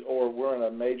those, or we're in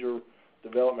a major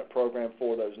development program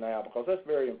for those now, because that's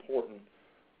very important.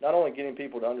 Not only getting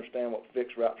people to understand what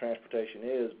fixed route transportation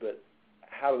is, but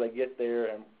how do they get there,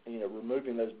 and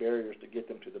removing those barriers to get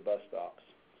them to the bus stops.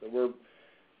 So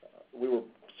we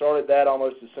started that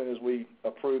almost as soon as we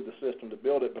approved the system to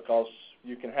build it, because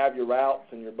you can have your routes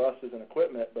and your buses and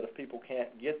equipment, but if people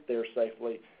can't get there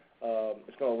safely,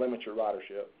 it's going to limit your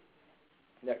ridership.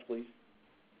 Next, please.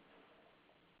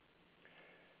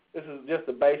 This is just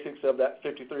the basics of that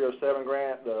 5307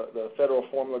 grant, the federal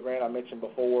formula grant I mentioned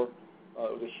before.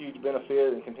 It was a huge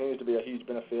benefit and continues to be a huge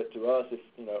benefit to us,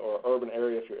 or urban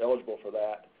area if you're eligible for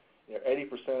that.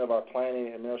 80% of our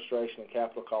planning, administration, and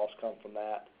capital costs come from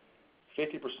that.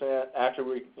 50% after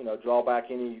we draw back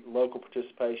any local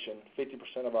participation,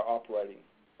 50% of our operating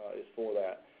is for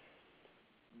that.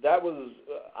 That was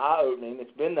eye-opening.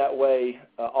 It's been that way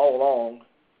all along.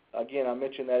 Again, I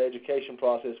mentioned that education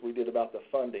process we did about the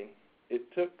funding.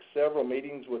 It took several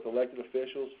meetings with elected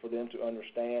officials for them to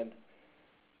understand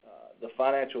the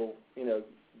financial,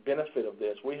 benefit of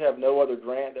this. We have no other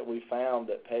grant that we found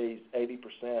that pays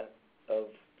 80% of,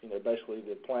 basically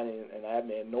the planning and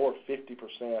admin, nor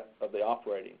 50% of the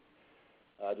operating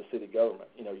the city government,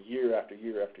 year after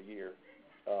year after year.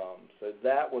 So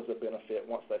that was a benefit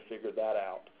once they figured that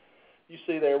out. You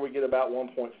see there we get about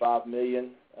 $1.5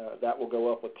 million. That will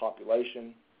go up with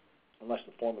population unless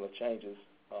the formula changes.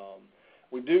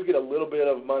 We do get a little bit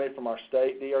of money from our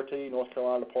state DRT, North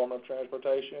Carolina Department of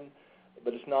Transportation,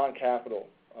 but it's non-capital.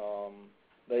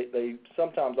 They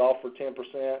sometimes offer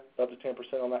 10%, up to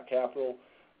 10% on that capital,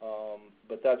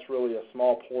 but that's really a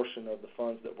small portion of the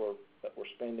funds that we're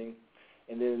spending.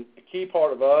 And then a key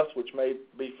part of us, which may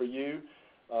be for you,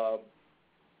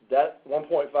 that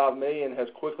 $1.5 million has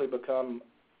quickly become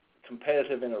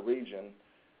competitive in a region.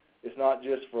 It's not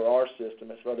just for our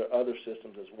system, it's for other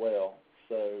systems as well.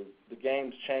 So the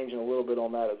game's changing a little bit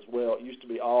on that as well. It used to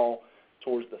be all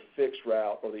towards the fixed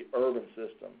route or the urban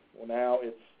system. Well, now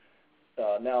it's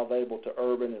now available to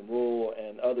urban and rural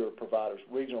and other providers,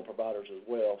 regional providers as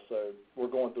well. So we're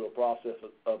going through a process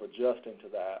of adjusting to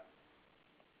that.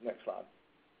 Next slide.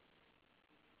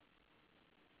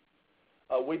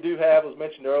 We do have, as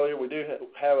mentioned earlier, we do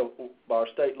have our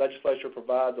state legislature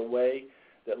provides a way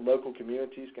that local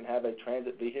communities can have a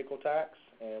transit vehicle tax,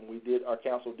 and our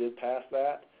council did pass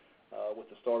that with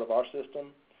the start of our system.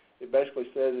 It basically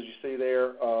says, as you see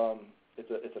there,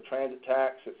 it's a transit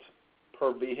tax. It's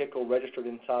per vehicle registered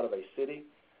inside of a city.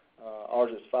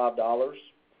 Ours is $5,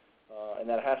 and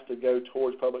that has to go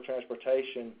towards public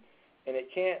transportation, and it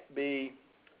can't be.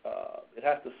 It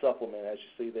has to supplement, as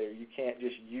you see there. You can't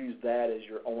just use that as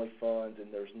your only funds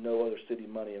and there's no other city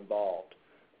money involved.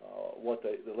 What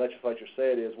the legislature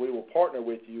said is we will partner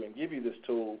with you and give you this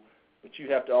tool, but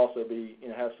you have to also be,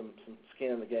 have some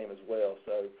skin in the game as well.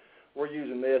 So we're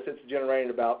using this. It's generating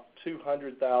about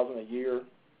 $200,000 a year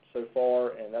so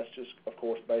far, and that's just, of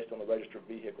course, based on the registered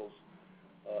vehicles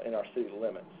in our city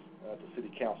limits. The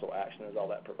city council action is all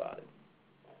that provided.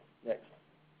 Next.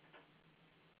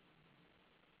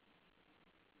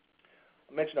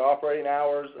 I mentioned our operating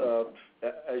hours.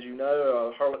 As you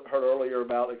know, heard earlier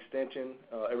about extension.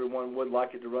 Everyone would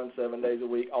like it to run 7 days a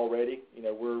week already. You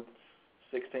know, we're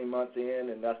 16 months in,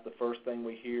 and that's the first thing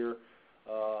we hear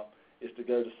is to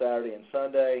go to Saturday and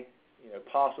Sunday. You know,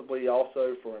 possibly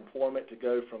also for employment to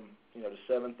go from, you know, to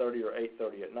 7:30 or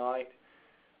 8:30 at night.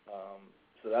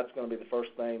 So that's going to be the first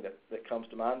thing that comes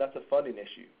to mind. That's a funding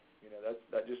issue. You know,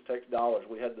 that just takes dollars.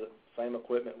 We had the same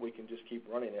equipment. We can just keep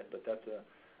running it, but that's a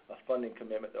funding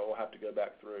commitment that we'll have to go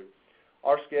back through.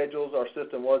 Our schedules, our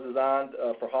system was designed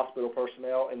for hospital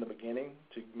personnel in the beginning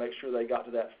to make sure they got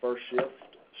to that first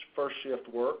shift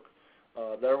work.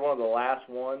 They're one of the last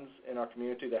ones in our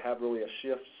community to have really a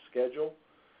shift schedule.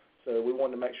 So we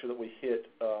wanted to make sure that we hit,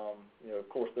 you know, of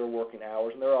course, their working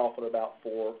hours, and they're off at about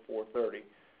 4:30.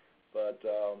 But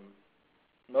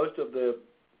most of the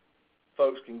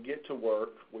folks can get to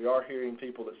work. We are hearing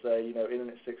people that say, you know, in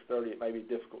at 6:30, it may be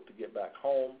difficult to get back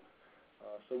home.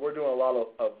 So we're doing a lot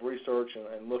of research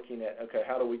and looking at, okay,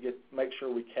 how do we make sure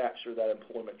we capture that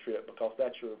employment trip, because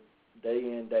that's your day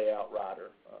in, day out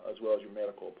rider, as well as your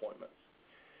medical appointments.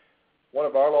 One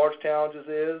of our large challenges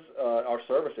is our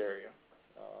service area.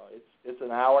 It's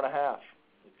an hour and a half.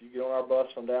 If you get on our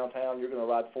bus from downtown, you're going to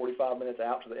ride 45 minutes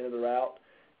out to the end of the route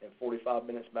and 45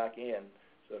 minutes back in.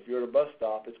 So if you're at a bus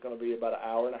stop, it's going to be about an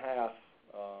hour and a half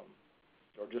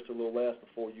or just a little less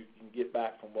before you can get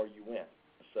back from where you went.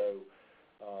 So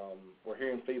we're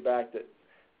hearing feedback that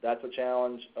that's a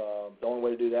challenge. The only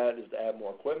way to do that is to add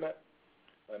more equipment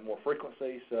and more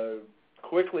frequency. So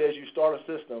quickly as you start a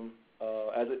system,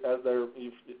 as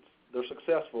they're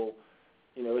successful,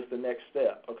 you know, it's the next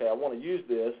step. Okay, I want to use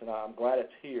this, and I'm glad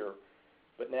it's here,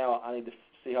 but now I need to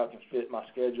see how it can fit my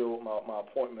schedule, my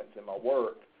appointments, and my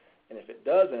work. And if it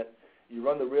doesn't, you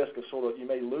run the risk of you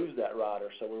may lose that rider.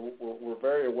 So we're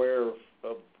very aware of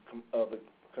the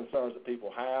concerns that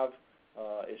people have.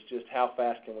 It's just how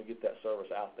fast can we get that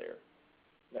service out there.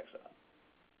 Next slide.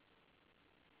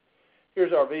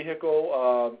 Here's our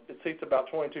vehicle. It seats about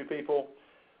 22 people.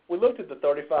 We looked at the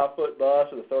 35-foot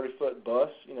bus or the 30-foot bus,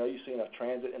 you know, you see in a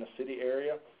transit in a city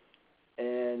area,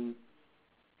 and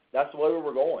that's the way we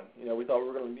were going. You know, we thought we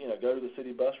were going to, you know, go to the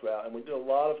city bus route, and we did a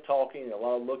lot of talking and a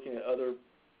lot of looking at other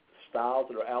styles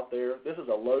that are out there. This is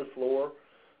a low-floor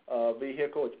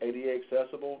vehicle. It's ADA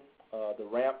accessible. The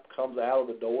ramp comes out of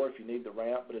the door if you need the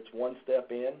ramp, but it's one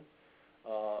step in.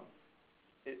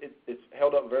 It's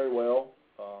held up very well.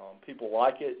 People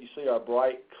like it. You see our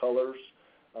bright colors.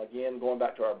 Again, going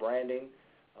back to our branding,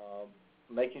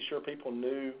 making sure people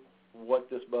knew what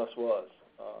this bus was,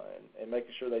 and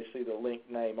making sure they see the Link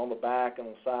name. On the back and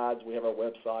on the sides, we have our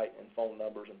website and phone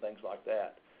numbers and things like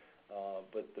that.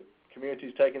 But the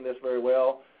community's taking this very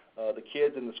well. The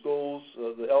kids in the schools,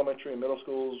 the elementary and middle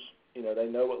schools, you know, they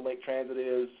know what Link Transit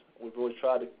is. We've really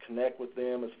tried to connect with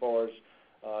them as far as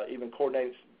even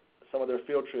coordinating some of their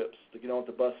field trips to get on at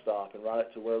the bus stop and ride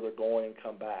it to where they're going and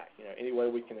come back. You know, any way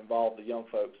we can involve the young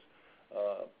folks,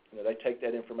 you know, they take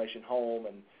that information home,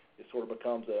 and it sort of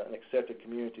becomes an accepted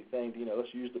community thing. You know,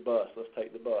 let's use the bus, let's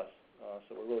take the bus.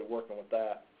 So we're really working with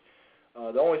that.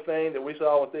 The only thing that we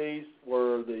saw with these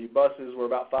were the buses were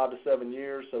about 5 to 7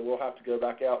 years, so we'll have to go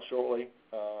back out shortly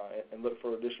and look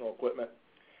for additional equipment.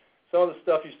 Some of the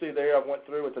stuff you see there I went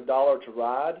through with $1 to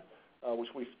ride, which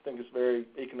we think is very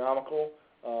economical.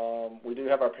 We do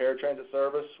have our paratransit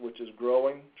service, which is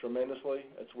growing tremendously.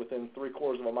 It's within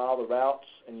 3/4 of a mile of the routes,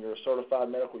 and you're a certified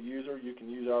medical user, you can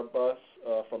use our bus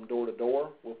from door to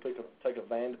door. We'll take a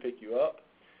van to pick you up.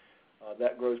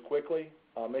 That grows quickly.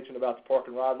 I mentioned about the park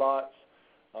and ride lots.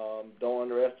 Don't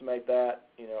underestimate that.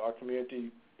 You know, our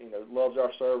community, you know, loves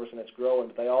our service, and it's growing,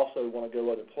 but they also want to go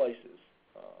other places.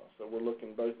 So we're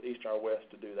looking both east or west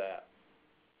to do that.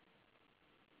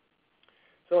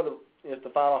 Some of the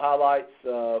final highlights.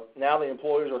 Now the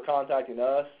employers are contacting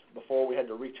us. Before we had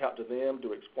to reach out to them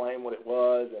to explain what it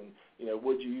was, and, you know,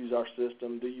 would you use our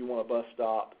system? Do you want a bus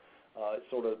stop? It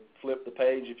sort of flipped the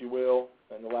page, if you will,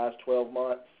 in the last 12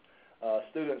 months.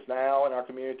 Students now in our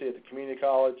community at the community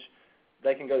college,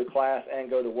 they can go to class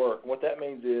and go to work. And what that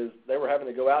means is they were having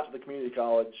to go out to the community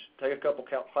college, take a couple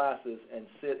classes, and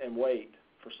sit and wait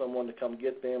for someone to come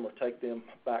get them or take them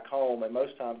back home, and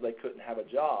most times they couldn't have a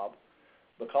job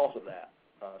because of that.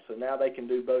 So now they can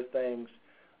do both things,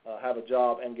 have a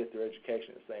job and get their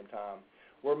education at the same time.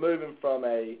 We're moving from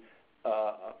a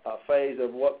phase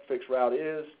of what fixed route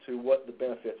is to what the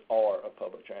benefits are of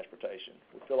public transportation.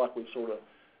 We feel like we've sort of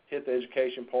hit the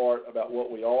education part about what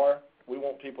we are, we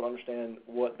want people to understand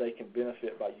what they can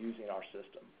benefit by using our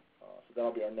system. So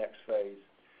that'll be our next phase.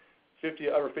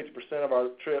 Over 50% of our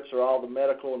trips are all the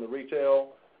medical and the retail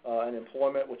and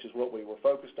employment, which is what we were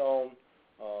focused on.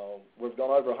 We've gone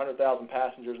over 100,000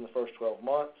 passengers in the first 12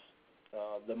 months.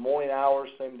 The morning hours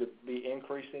seem to be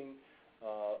increasing,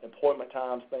 employment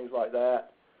times, things like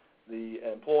that. The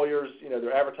employers,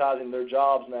 they're advertising their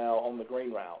jobs now on the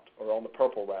green route or on the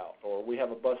purple route, or we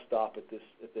have a bus stop at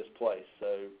this place.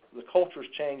 So the culture is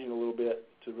changing a little bit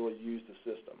to really use the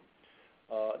system.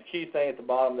 The key thing at the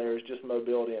bottom there is just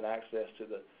mobility and access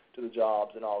to the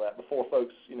jobs and all that. Before,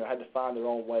 folks, had to find their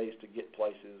own ways to get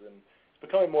places, and it's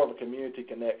becoming more of a community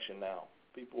connection now.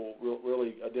 People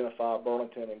really identify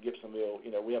Burlington and Gibsonville.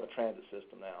 We have a transit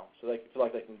system now, so they feel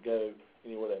like they can go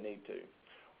anywhere they need to.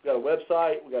 We've got a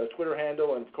website, we've got a Twitter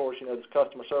handle, and of course, this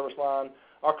customer service line.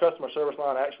 Our customer service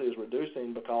line actually is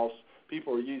reducing because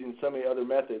people are using so many other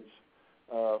methods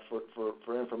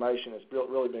for information. It's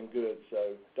really been good.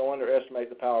 So don't underestimate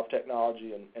the power of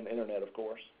technology and the internet, of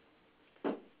course.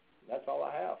 That's all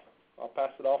I have. I'll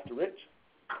pass it off to Rich.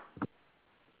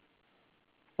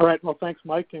 All right. Well, thanks,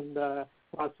 Mike, and I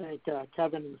want to thank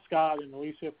Kevin and Scott and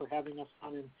Alicia for having us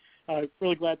on. And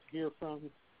really glad to hear from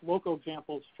local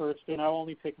examples first, and I'll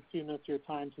only take a few minutes of your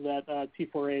time so that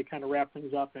T4A kind of wrap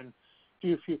things up and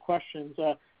do a few questions.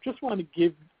 Just want to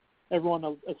give everyone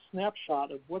a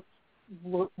snapshot of what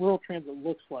rural transit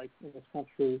looks like in this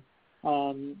country.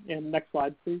 And next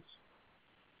slide, please.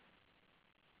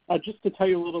 Just to tell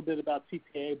you a little bit about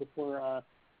TPA before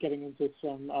getting into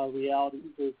some realities,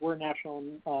 is we're a national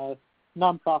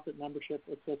nonprofit membership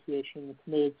association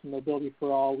committed to mobility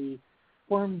for all. We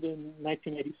formed in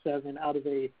 1987 out of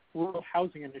a rural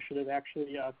housing initiative,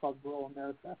 actually called Rural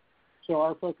America. So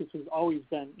our focus has always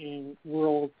been in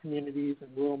rural communities and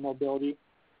rural mobility.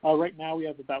 Right now we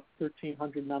have about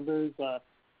 1,300 members,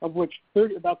 of which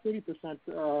about 30%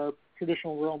 are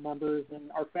traditional rural members,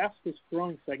 and our fastest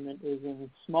growing segment is in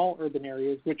small urban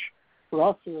areas, which for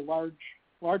us are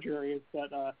large areas, but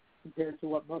compared to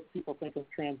what most people think of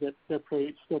transit, they're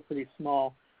still pretty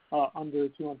small, under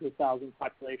 200,000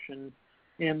 population.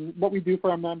 And what we do for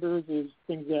our members is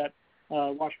things that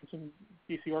Washington,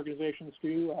 D.C. organizations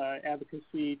do,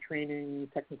 advocacy, training,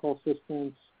 technical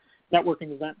assistance,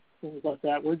 networking events, things like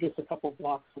that. We're just a couple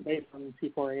blocks away from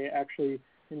T4A, actually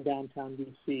in downtown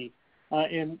D.C.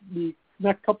 And the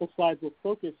next couple slides will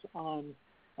focus on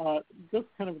just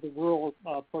kind of the rural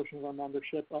portion of our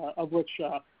membership, of which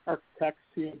Architects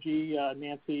COG,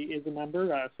 Nancy is a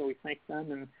member, so we thank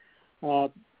them.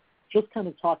 And just kind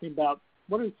of talking about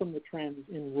what are some of the trends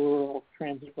in rural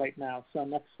transit right now. So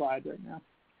next slide right now.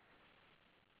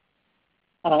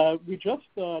 We just,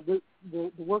 the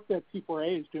work that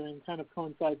T4A is doing kind of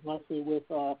coincides nicely with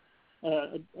a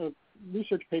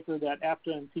research paper that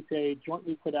APTA and TPA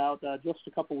jointly put out just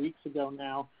a couple weeks ago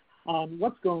now on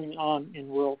what's going on in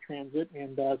rural transit,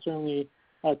 and certainly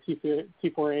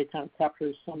T4A kind of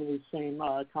captures some of these same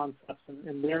concepts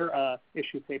in their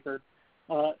issue paper.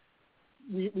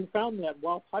 We found that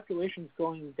while population is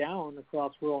going down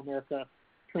across rural America,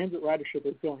 transit ridership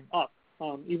is going up,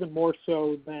 even more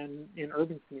so than in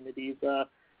urban communities.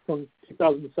 From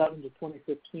 2007 to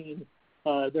 2015,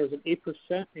 there's an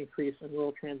 8% increase in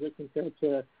rural transit compared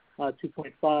to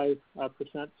 2.5%.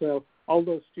 So all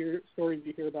those stories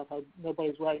you hear about how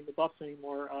nobody's riding the bus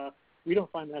anymore, we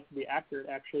don't find that to be accurate,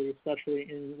 actually, especially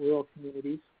in rural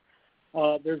communities.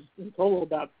 There's in total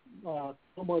about no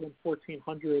more than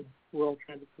 1,400 rural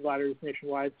transit providers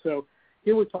nationwide. So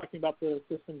here we're talking about the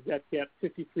systems that get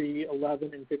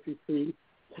 5311 and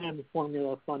 5310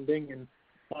 formula funding. And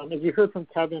as we heard from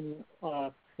Kevin,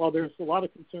 while there's a lot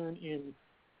of concern in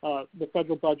the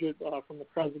federal budget from the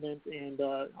president and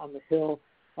on the Hill,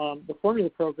 the formula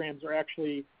programs are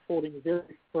actually holding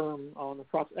very firm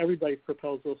across everybody's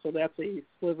proposal. So that's a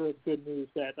sliver of good news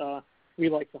that we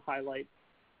like to highlight.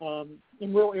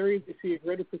 In rural areas, you see a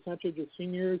greater percentage of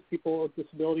seniors, people with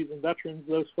disabilities, and veterans,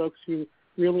 those folks who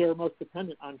really are most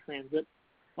dependent on transit.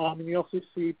 And you also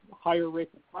see higher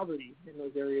rates of poverty in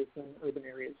those areas than urban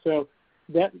areas. So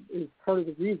that is part of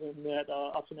the reason that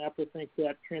us and APTA think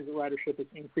that transit ridership is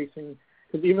increasing,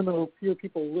 because even though fewer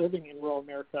people living in rural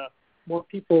America, more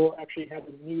people actually have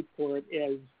a need for it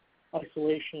as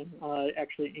isolation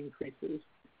actually increases.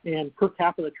 And per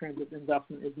capita transit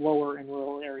investment is lower in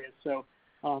rural areas. So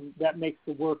that makes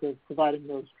the work of providing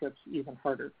those trips even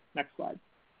harder. Next slide.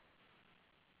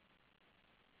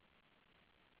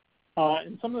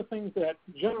 And some of the things that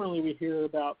generally we hear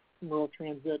about from rural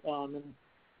transit, and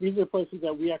these are places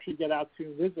that we actually get out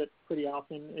to visit pretty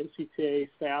often as CTA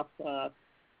staff.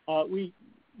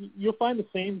 You'll find the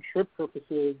same trip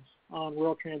purposes on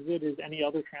rural transit as any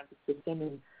other transit system,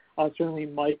 and certainly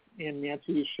Mike and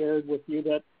Nancy shared with you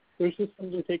that their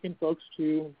systems are taking folks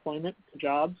to employment, to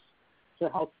jobs, to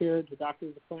healthcare, to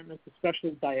doctor's appointments,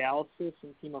 especially dialysis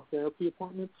and chemotherapy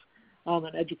appointments,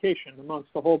 and education, amongst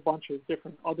a whole bunch of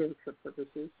different other trip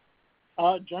purposes.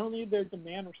 Generally, they're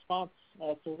demand response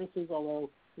services, although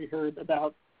we heard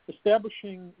about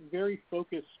establishing very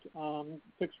focused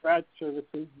fixed ride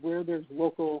services where there's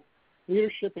local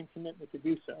leadership and commitment to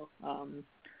do so.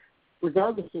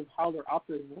 Regardless of how they're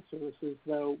operating those services,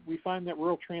 though, we find that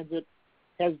rural transit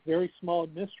has very small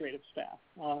administrative staff.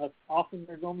 Often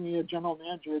there's only a general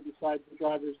manager besides the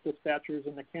drivers, dispatchers,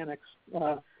 and mechanics.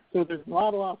 So there's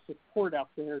not a lot of support out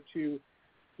there to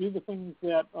do the things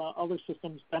that other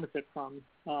systems benefit from.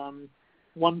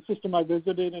 One system I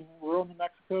visited in rural New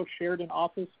Mexico shared an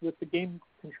office with the game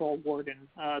control warden.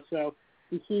 So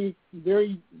we see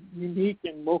very unique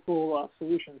and local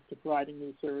solutions to providing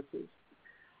these services.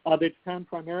 They depend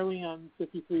primarily on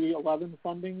 5311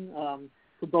 funding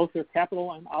for both their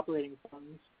capital and operating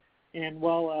funds. And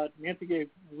while Nancy gave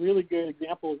really good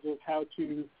examples of how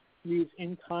to use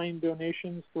in-kind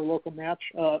donations for local match,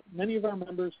 many of our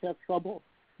members have trouble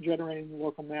generating the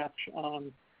local match,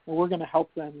 and we're going to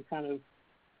help them kind of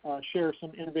share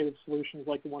some innovative solutions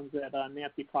like the ones that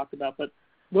Nancy talked about. But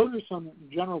those are some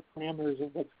general parameters of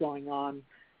what's going on.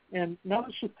 And now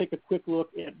let's just take a quick look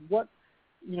at what,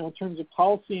 in terms of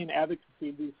policy and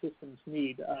advocacy these systems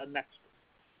need next.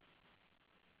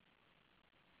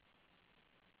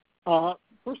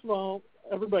 First of all,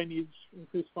 everybody needs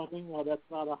increased funding. Well, that's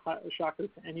not a shocker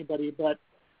to anybody, but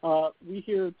we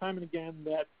hear time and again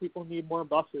that people need more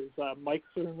buses. Mike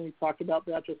certainly talked about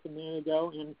that just a minute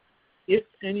ago, and if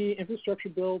any infrastructure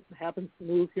bill happens to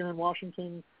move here in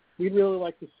Washington, we'd really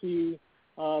like to see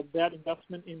that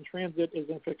investment in transit as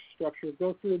infrastructure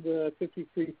go through the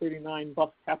 5339 bus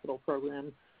capital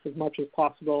program as much as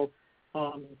possible.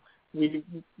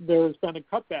 There's been a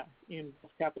cutback in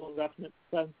bus capital investment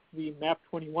since the MAP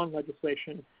 21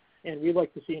 legislation, and we'd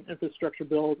like to see an infrastructure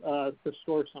bill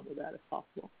restore some of that if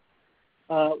possible.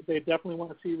 They definitely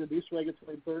want to see reduced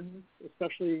regulatory burdens,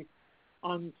 especially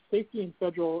on safety and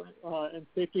federal and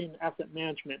safety and asset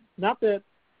management. Not that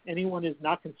anyone is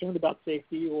not concerned about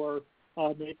safety or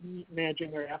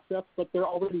managing their assets, but they're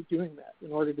already doing that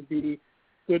in order to be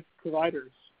good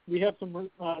providers. We have some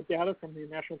data from the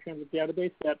National Transit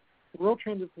Database that a rural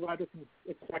transit provider can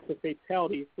expect a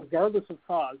fatality, regardless of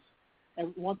cause,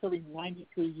 once every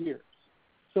 93 years.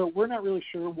 So we're not really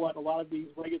sure what a lot of these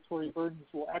regulatory burdens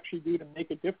will actually do to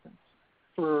make a difference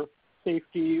for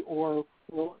safety or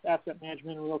rural asset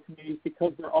management in rural communities,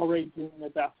 because they're already doing their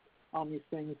best on these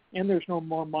things, and there's no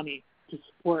more money to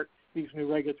support these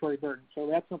new regulatory burdens. So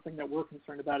that's something that we're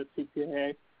concerned about at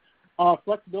CTAA.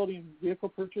 Flexibility in vehicle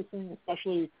purchasing,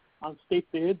 especially on state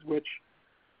bids, which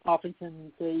often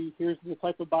can say, here's the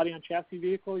type of body on chassis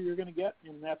vehicle you're going to get,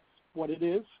 and that's what it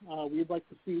is. We'd like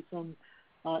to see some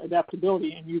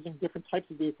adaptability in using different types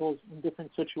of vehicles in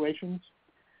different situations.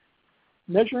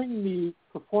 Measuring the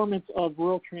performance of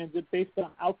rural transit based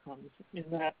on outcomes, in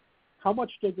that how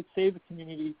much does it save a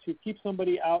community to keep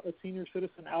somebody out, a senior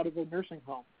citizen, out of a nursing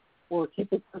home, or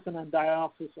keep a person on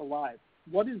dialysis alive?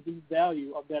 What is the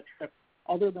value of that trip,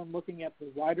 other than looking at the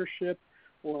ridership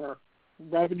or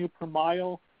revenue per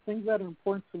mile, things that are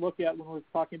important to look at when we're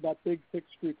talking about big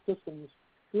fixed route systems?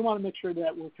 We want to make sure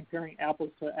that we're comparing apples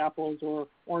to apples or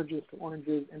oranges to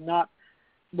oranges, and not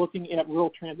looking at rural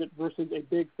transit versus a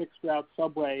big fixed route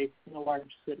subway in a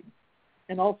large city.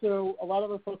 And also, a lot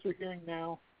of our folks are hearing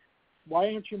now,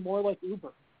 why aren't you more like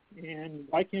Uber? And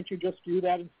why can't you just do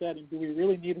that instead? And do we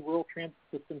really need a rural transit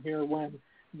system here when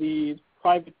the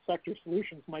private sector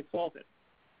solutions might solve it?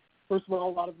 First of all,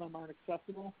 a lot of them aren't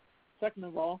accessible. Second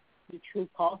of all, the true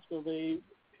cost of a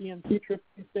PNC trip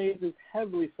these days is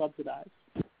heavily subsidized.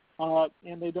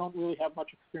 And they don't really have much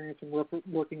experience in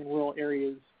working in rural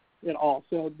areas at all.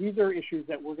 So these are issues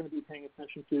that we're going to be paying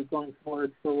attention to going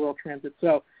forward for rural transit.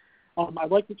 So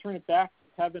I'd like to turn it back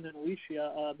to Kevin and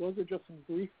Alicia. Those are just some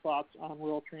brief thoughts on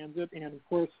rural transit. And, of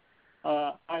course,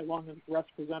 I, along with the rest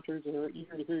presenters, are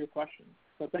eager to hear your questions.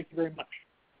 So thank you very much.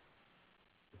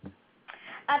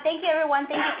 Thank you, everyone.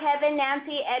 Thank you, Kevin,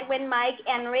 Nancy, Edwin, Mike,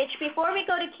 and Rich. Before we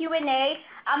go to Q&A,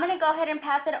 I'm going to go ahead and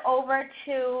pass it over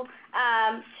to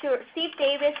Steve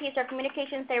Davis. He's our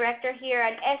Communications Director here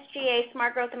at SGA,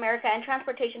 Smart Growth America, and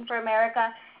Transportation for America,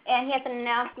 and he has an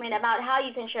announcement about how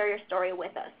you can share your story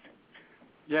with us.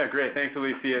 Yeah, great. Thanks,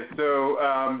 Alicia.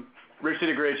 So Rich did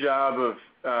a great job of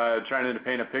trying to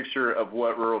paint a picture of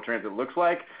what rural transit looks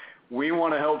like. We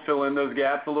want to help fill in those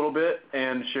gaps a little bit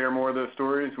and share more of those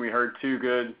stories. We heard two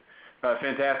good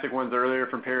fantastic ones earlier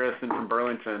from Paris and from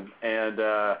Burlington, and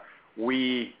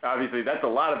we obviously that's a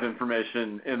lot of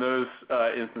information in those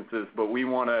instances, but we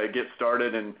want to get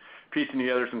started and piecing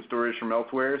together some stories from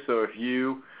elsewhere. So if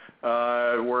you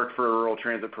work for a rural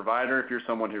transit provider, if you're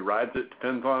someone who rides it,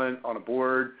 depends on it, on a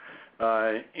board,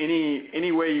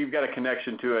 any way you've got a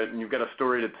connection to it and you've got a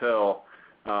story to tell,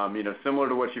 similar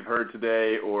to what you've heard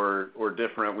today or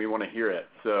different, we want to hear it.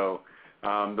 So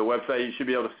the website you should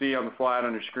be able to see on the slide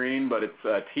on your screen, but it's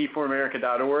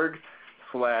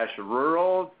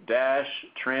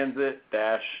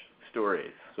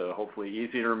t4america.org/rural-transit-stories. So hopefully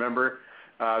easy to remember.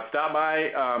 Stop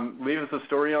by, leave us a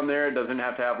story on there. It doesn't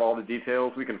have to have all the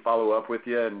details. We can follow up with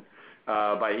you and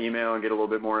by email and get a little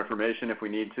bit more information if we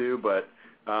need to. But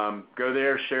go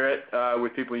there, share it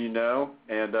with people you know,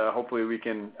 and hopefully we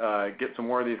can get some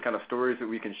more of these kind of stories that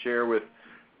we can share with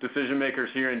decision makers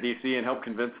here in D.C. and help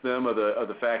convince them of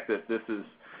the fact that this is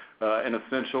an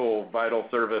essential, vital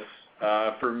service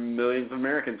for millions of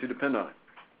Americans who depend on it.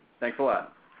 Thanks a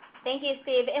lot. Thank you,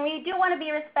 Steve. And we do want to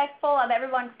be respectful of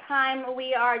everyone's time.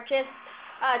 We are just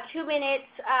 2 minutes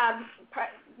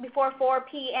before 4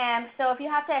 p.m. So if you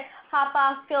have to hop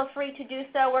off, feel free to do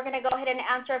so. We're going to go ahead and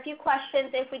answer a few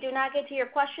questions. If we do not get to your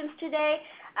questions today,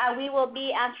 we will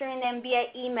be answering them via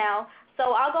email.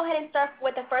 So I'll go ahead and start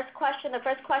with the first question. The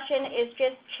first question is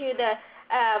just to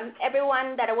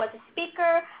everyone that was a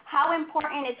speaker. How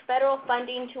important is federal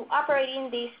funding to operating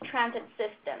these transit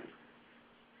systems?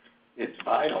 It's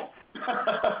vital.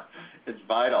 It's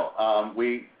vital.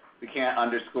 We can't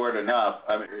underscore it enough.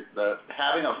 I mean,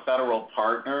 having a federal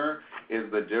partner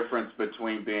is the difference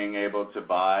between being able to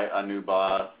buy a new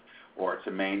bus or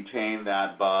to maintain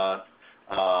that bus,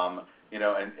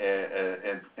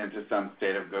 into some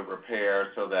state of good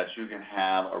repair, so that you can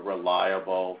have a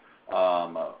reliable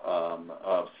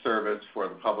service for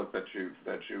the public that you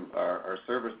are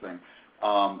servicing.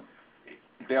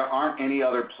 There aren't any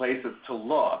other places to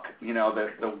look.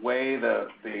 The way the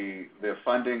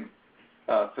funding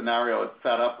scenario is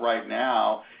set up right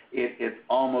now, it's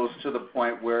almost to the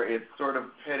point where it's sort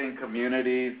of pitting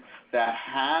communities that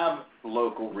have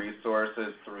local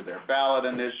resources through their ballot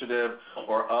initiative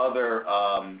or other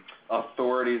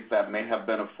authorities that may have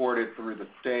been afforded through the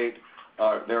state,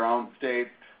 their own state,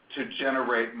 to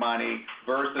generate money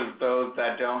versus those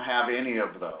that don't have any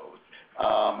of those.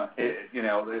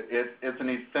 It's an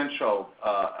essential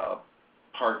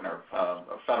partner.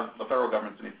 The federal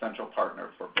government's an essential partner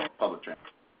for public transit.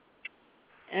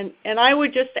 And I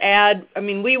would just add,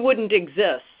 we wouldn't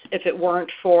exist if it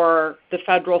weren't for the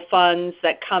federal funds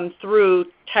that come through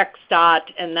TxDOT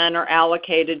and then are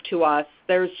allocated to us.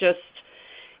 There's just,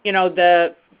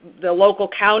 the local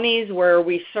counties where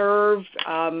we serve,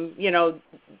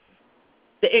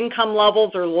 the income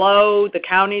levels are low. The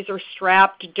counties are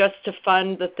strapped just to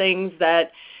fund the things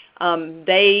that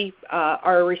they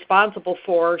are responsible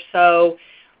for. So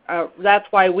that's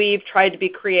why we've tried to be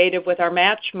creative with our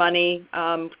match money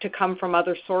to come from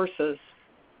other sources.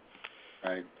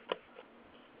 Right.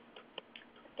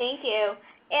 Thank you.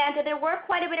 And there were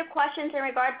quite a bit of questions in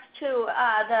regards to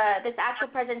this actual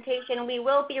presentation. We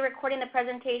will be recording the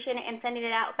presentation and sending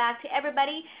it out back to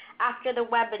everybody after the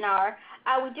webinar.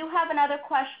 We do have another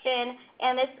question,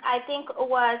 and this, I think,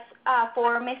 was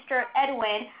for Mr.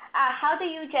 Edwin. How do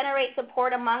you generate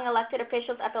support among elected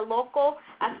officials at the local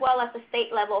as well as the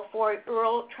state level for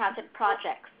rural transit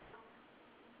projects?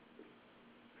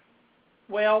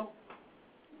 Well,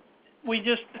 we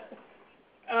just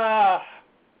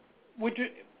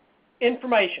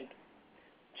information.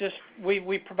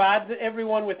 We provide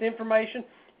everyone with information,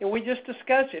 and we just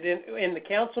discuss it in the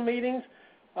council meetings.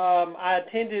 I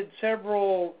attended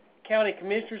several county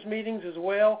commissioners meetings as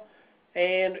well,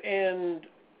 and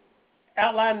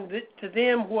outlined to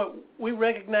them what we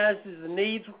recognized as the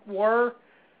needs were,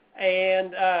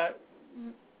 and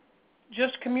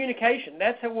just communication.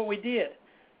 That's what we did.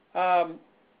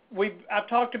 I've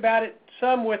talked about it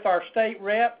some with our state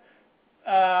rep,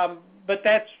 but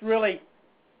that's really,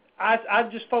 I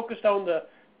just focused on the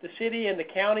city and the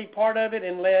county part of it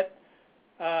and let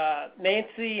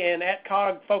Nancy and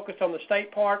AtCog focus on the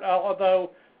state part,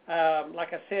 although,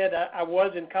 like I said, I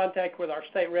was in contact with our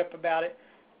state rep about it.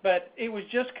 But it was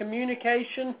just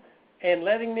communication and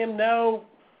letting them know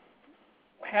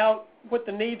what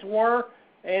the needs were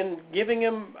and giving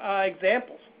them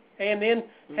examples. And then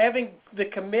having the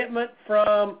commitment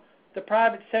from the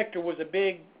private sector was a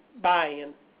big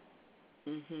buy-in.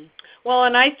 Mm-hmm. Well,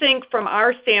 and I think from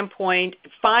our standpoint,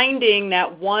 finding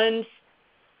that one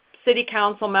city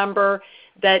council member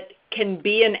that can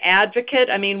be an advocate,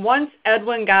 once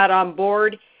Edwin got on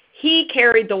board, he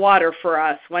carried the water for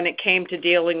us when it came to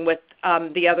dealing with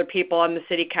the other people on the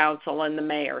city council and the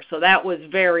mayor. So that was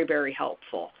very, very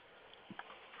helpful.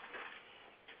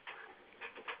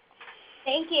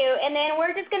 Thank you. And then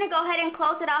we're just going to go ahead and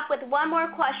close it off with one more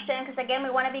question because, again, we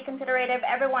want to be considerate of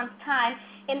everyone's time.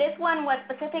 And this one was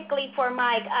specifically for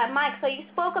Mike. Mike, so you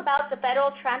spoke about the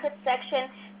Federal Transit Section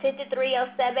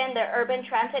 5307, the Urban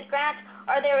Transit Grant.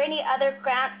 Are there any other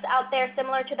grants out there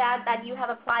similar to that that you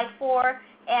have applied for?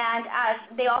 And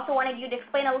they also wanted you to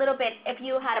explain a little bit if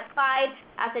you had applied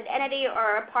as an entity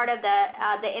or a part of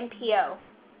the MPO.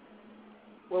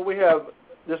 Well, we have,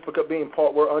 just because being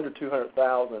part, we're under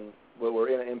 200,000. We're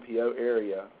in an MPO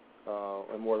area,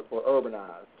 and we're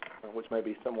urbanized, which may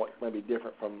be somewhat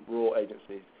different from rural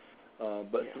agencies.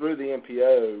 But through the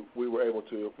MPO, we were able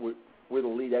to, we're the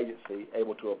lead agency,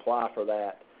 able to apply for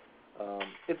that.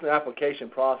 It's an application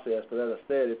process, but as I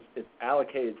said, it's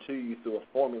allocated to you through a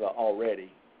formula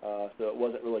already, so it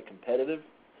wasn't really competitive.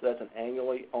 So that's an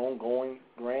annually ongoing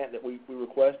grant that we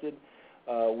requested.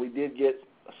 We did get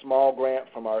a small grant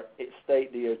from our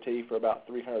state DOT for about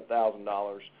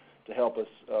 $300,000 to help us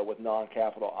with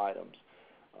non-capital items.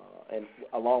 And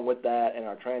along with that and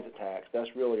our transit tax, that's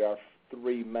really our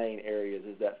three main areas,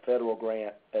 is that federal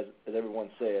grant, as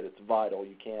everyone said, it's vital.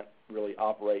 You can't really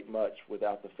operate much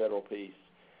without the federal piece.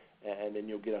 And then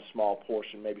you'll get a small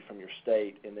portion maybe from your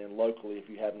state, and then locally if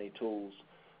you have any tools,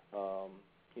 or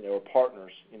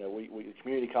partners. The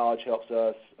community college helps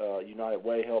us, United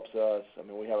Way helps us. I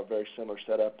mean, we have a very similar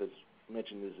setup as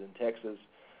mentioned as in Texas.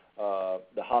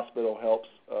 The hospital helps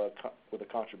with a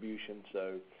contribution.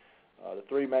 So the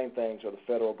three main things are the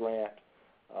federal grant,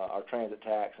 our transit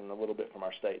tax, and a little bit from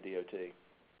our state DOT.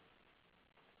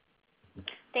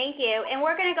 Thank you. And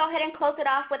we're going to go ahead and close it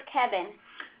off with Kevin.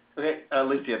 Okay,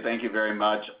 Alicia, thank you very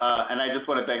much. And I just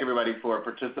want to thank everybody for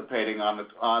participating on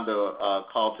the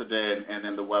call today and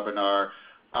in the webinar.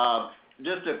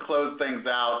 Just to close things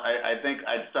out, I think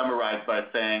I'd summarize by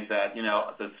saying that,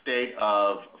 the state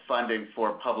of funding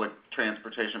for public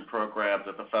transportation programs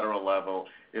at the federal level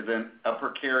is in a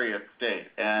precarious state.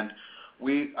 And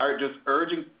we are just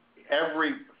urging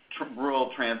every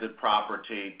rural transit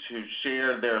property to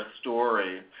share their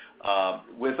story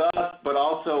with us, but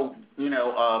also,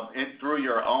 through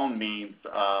your own means,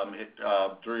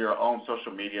 through your own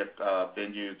social media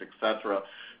venues, et cetera,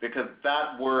 because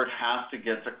that word has to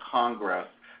get to Congress.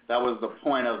 That was the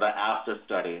point of the AFTA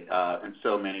study in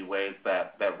so many ways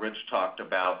that Rich talked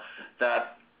about,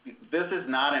 that this is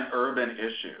not an urban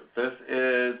issue. This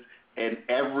is an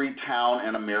every town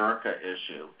in America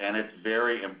issue, and it's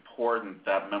very important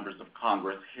that members of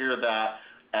Congress hear that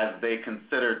as they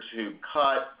consider to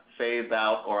cut, phase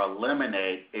out, or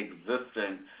eliminate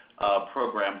existing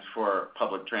programs for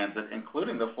public transit,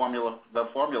 including the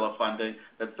formula funding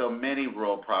that so many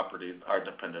rural properties are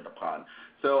dependent upon.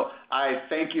 So I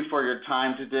thank you for your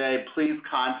time today. Please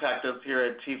contact us here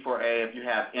at T4A if you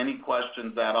have any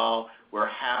questions at all. We're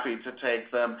happy to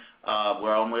take them.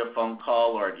 We're only a phone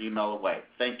call or an email away.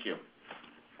 Thank you.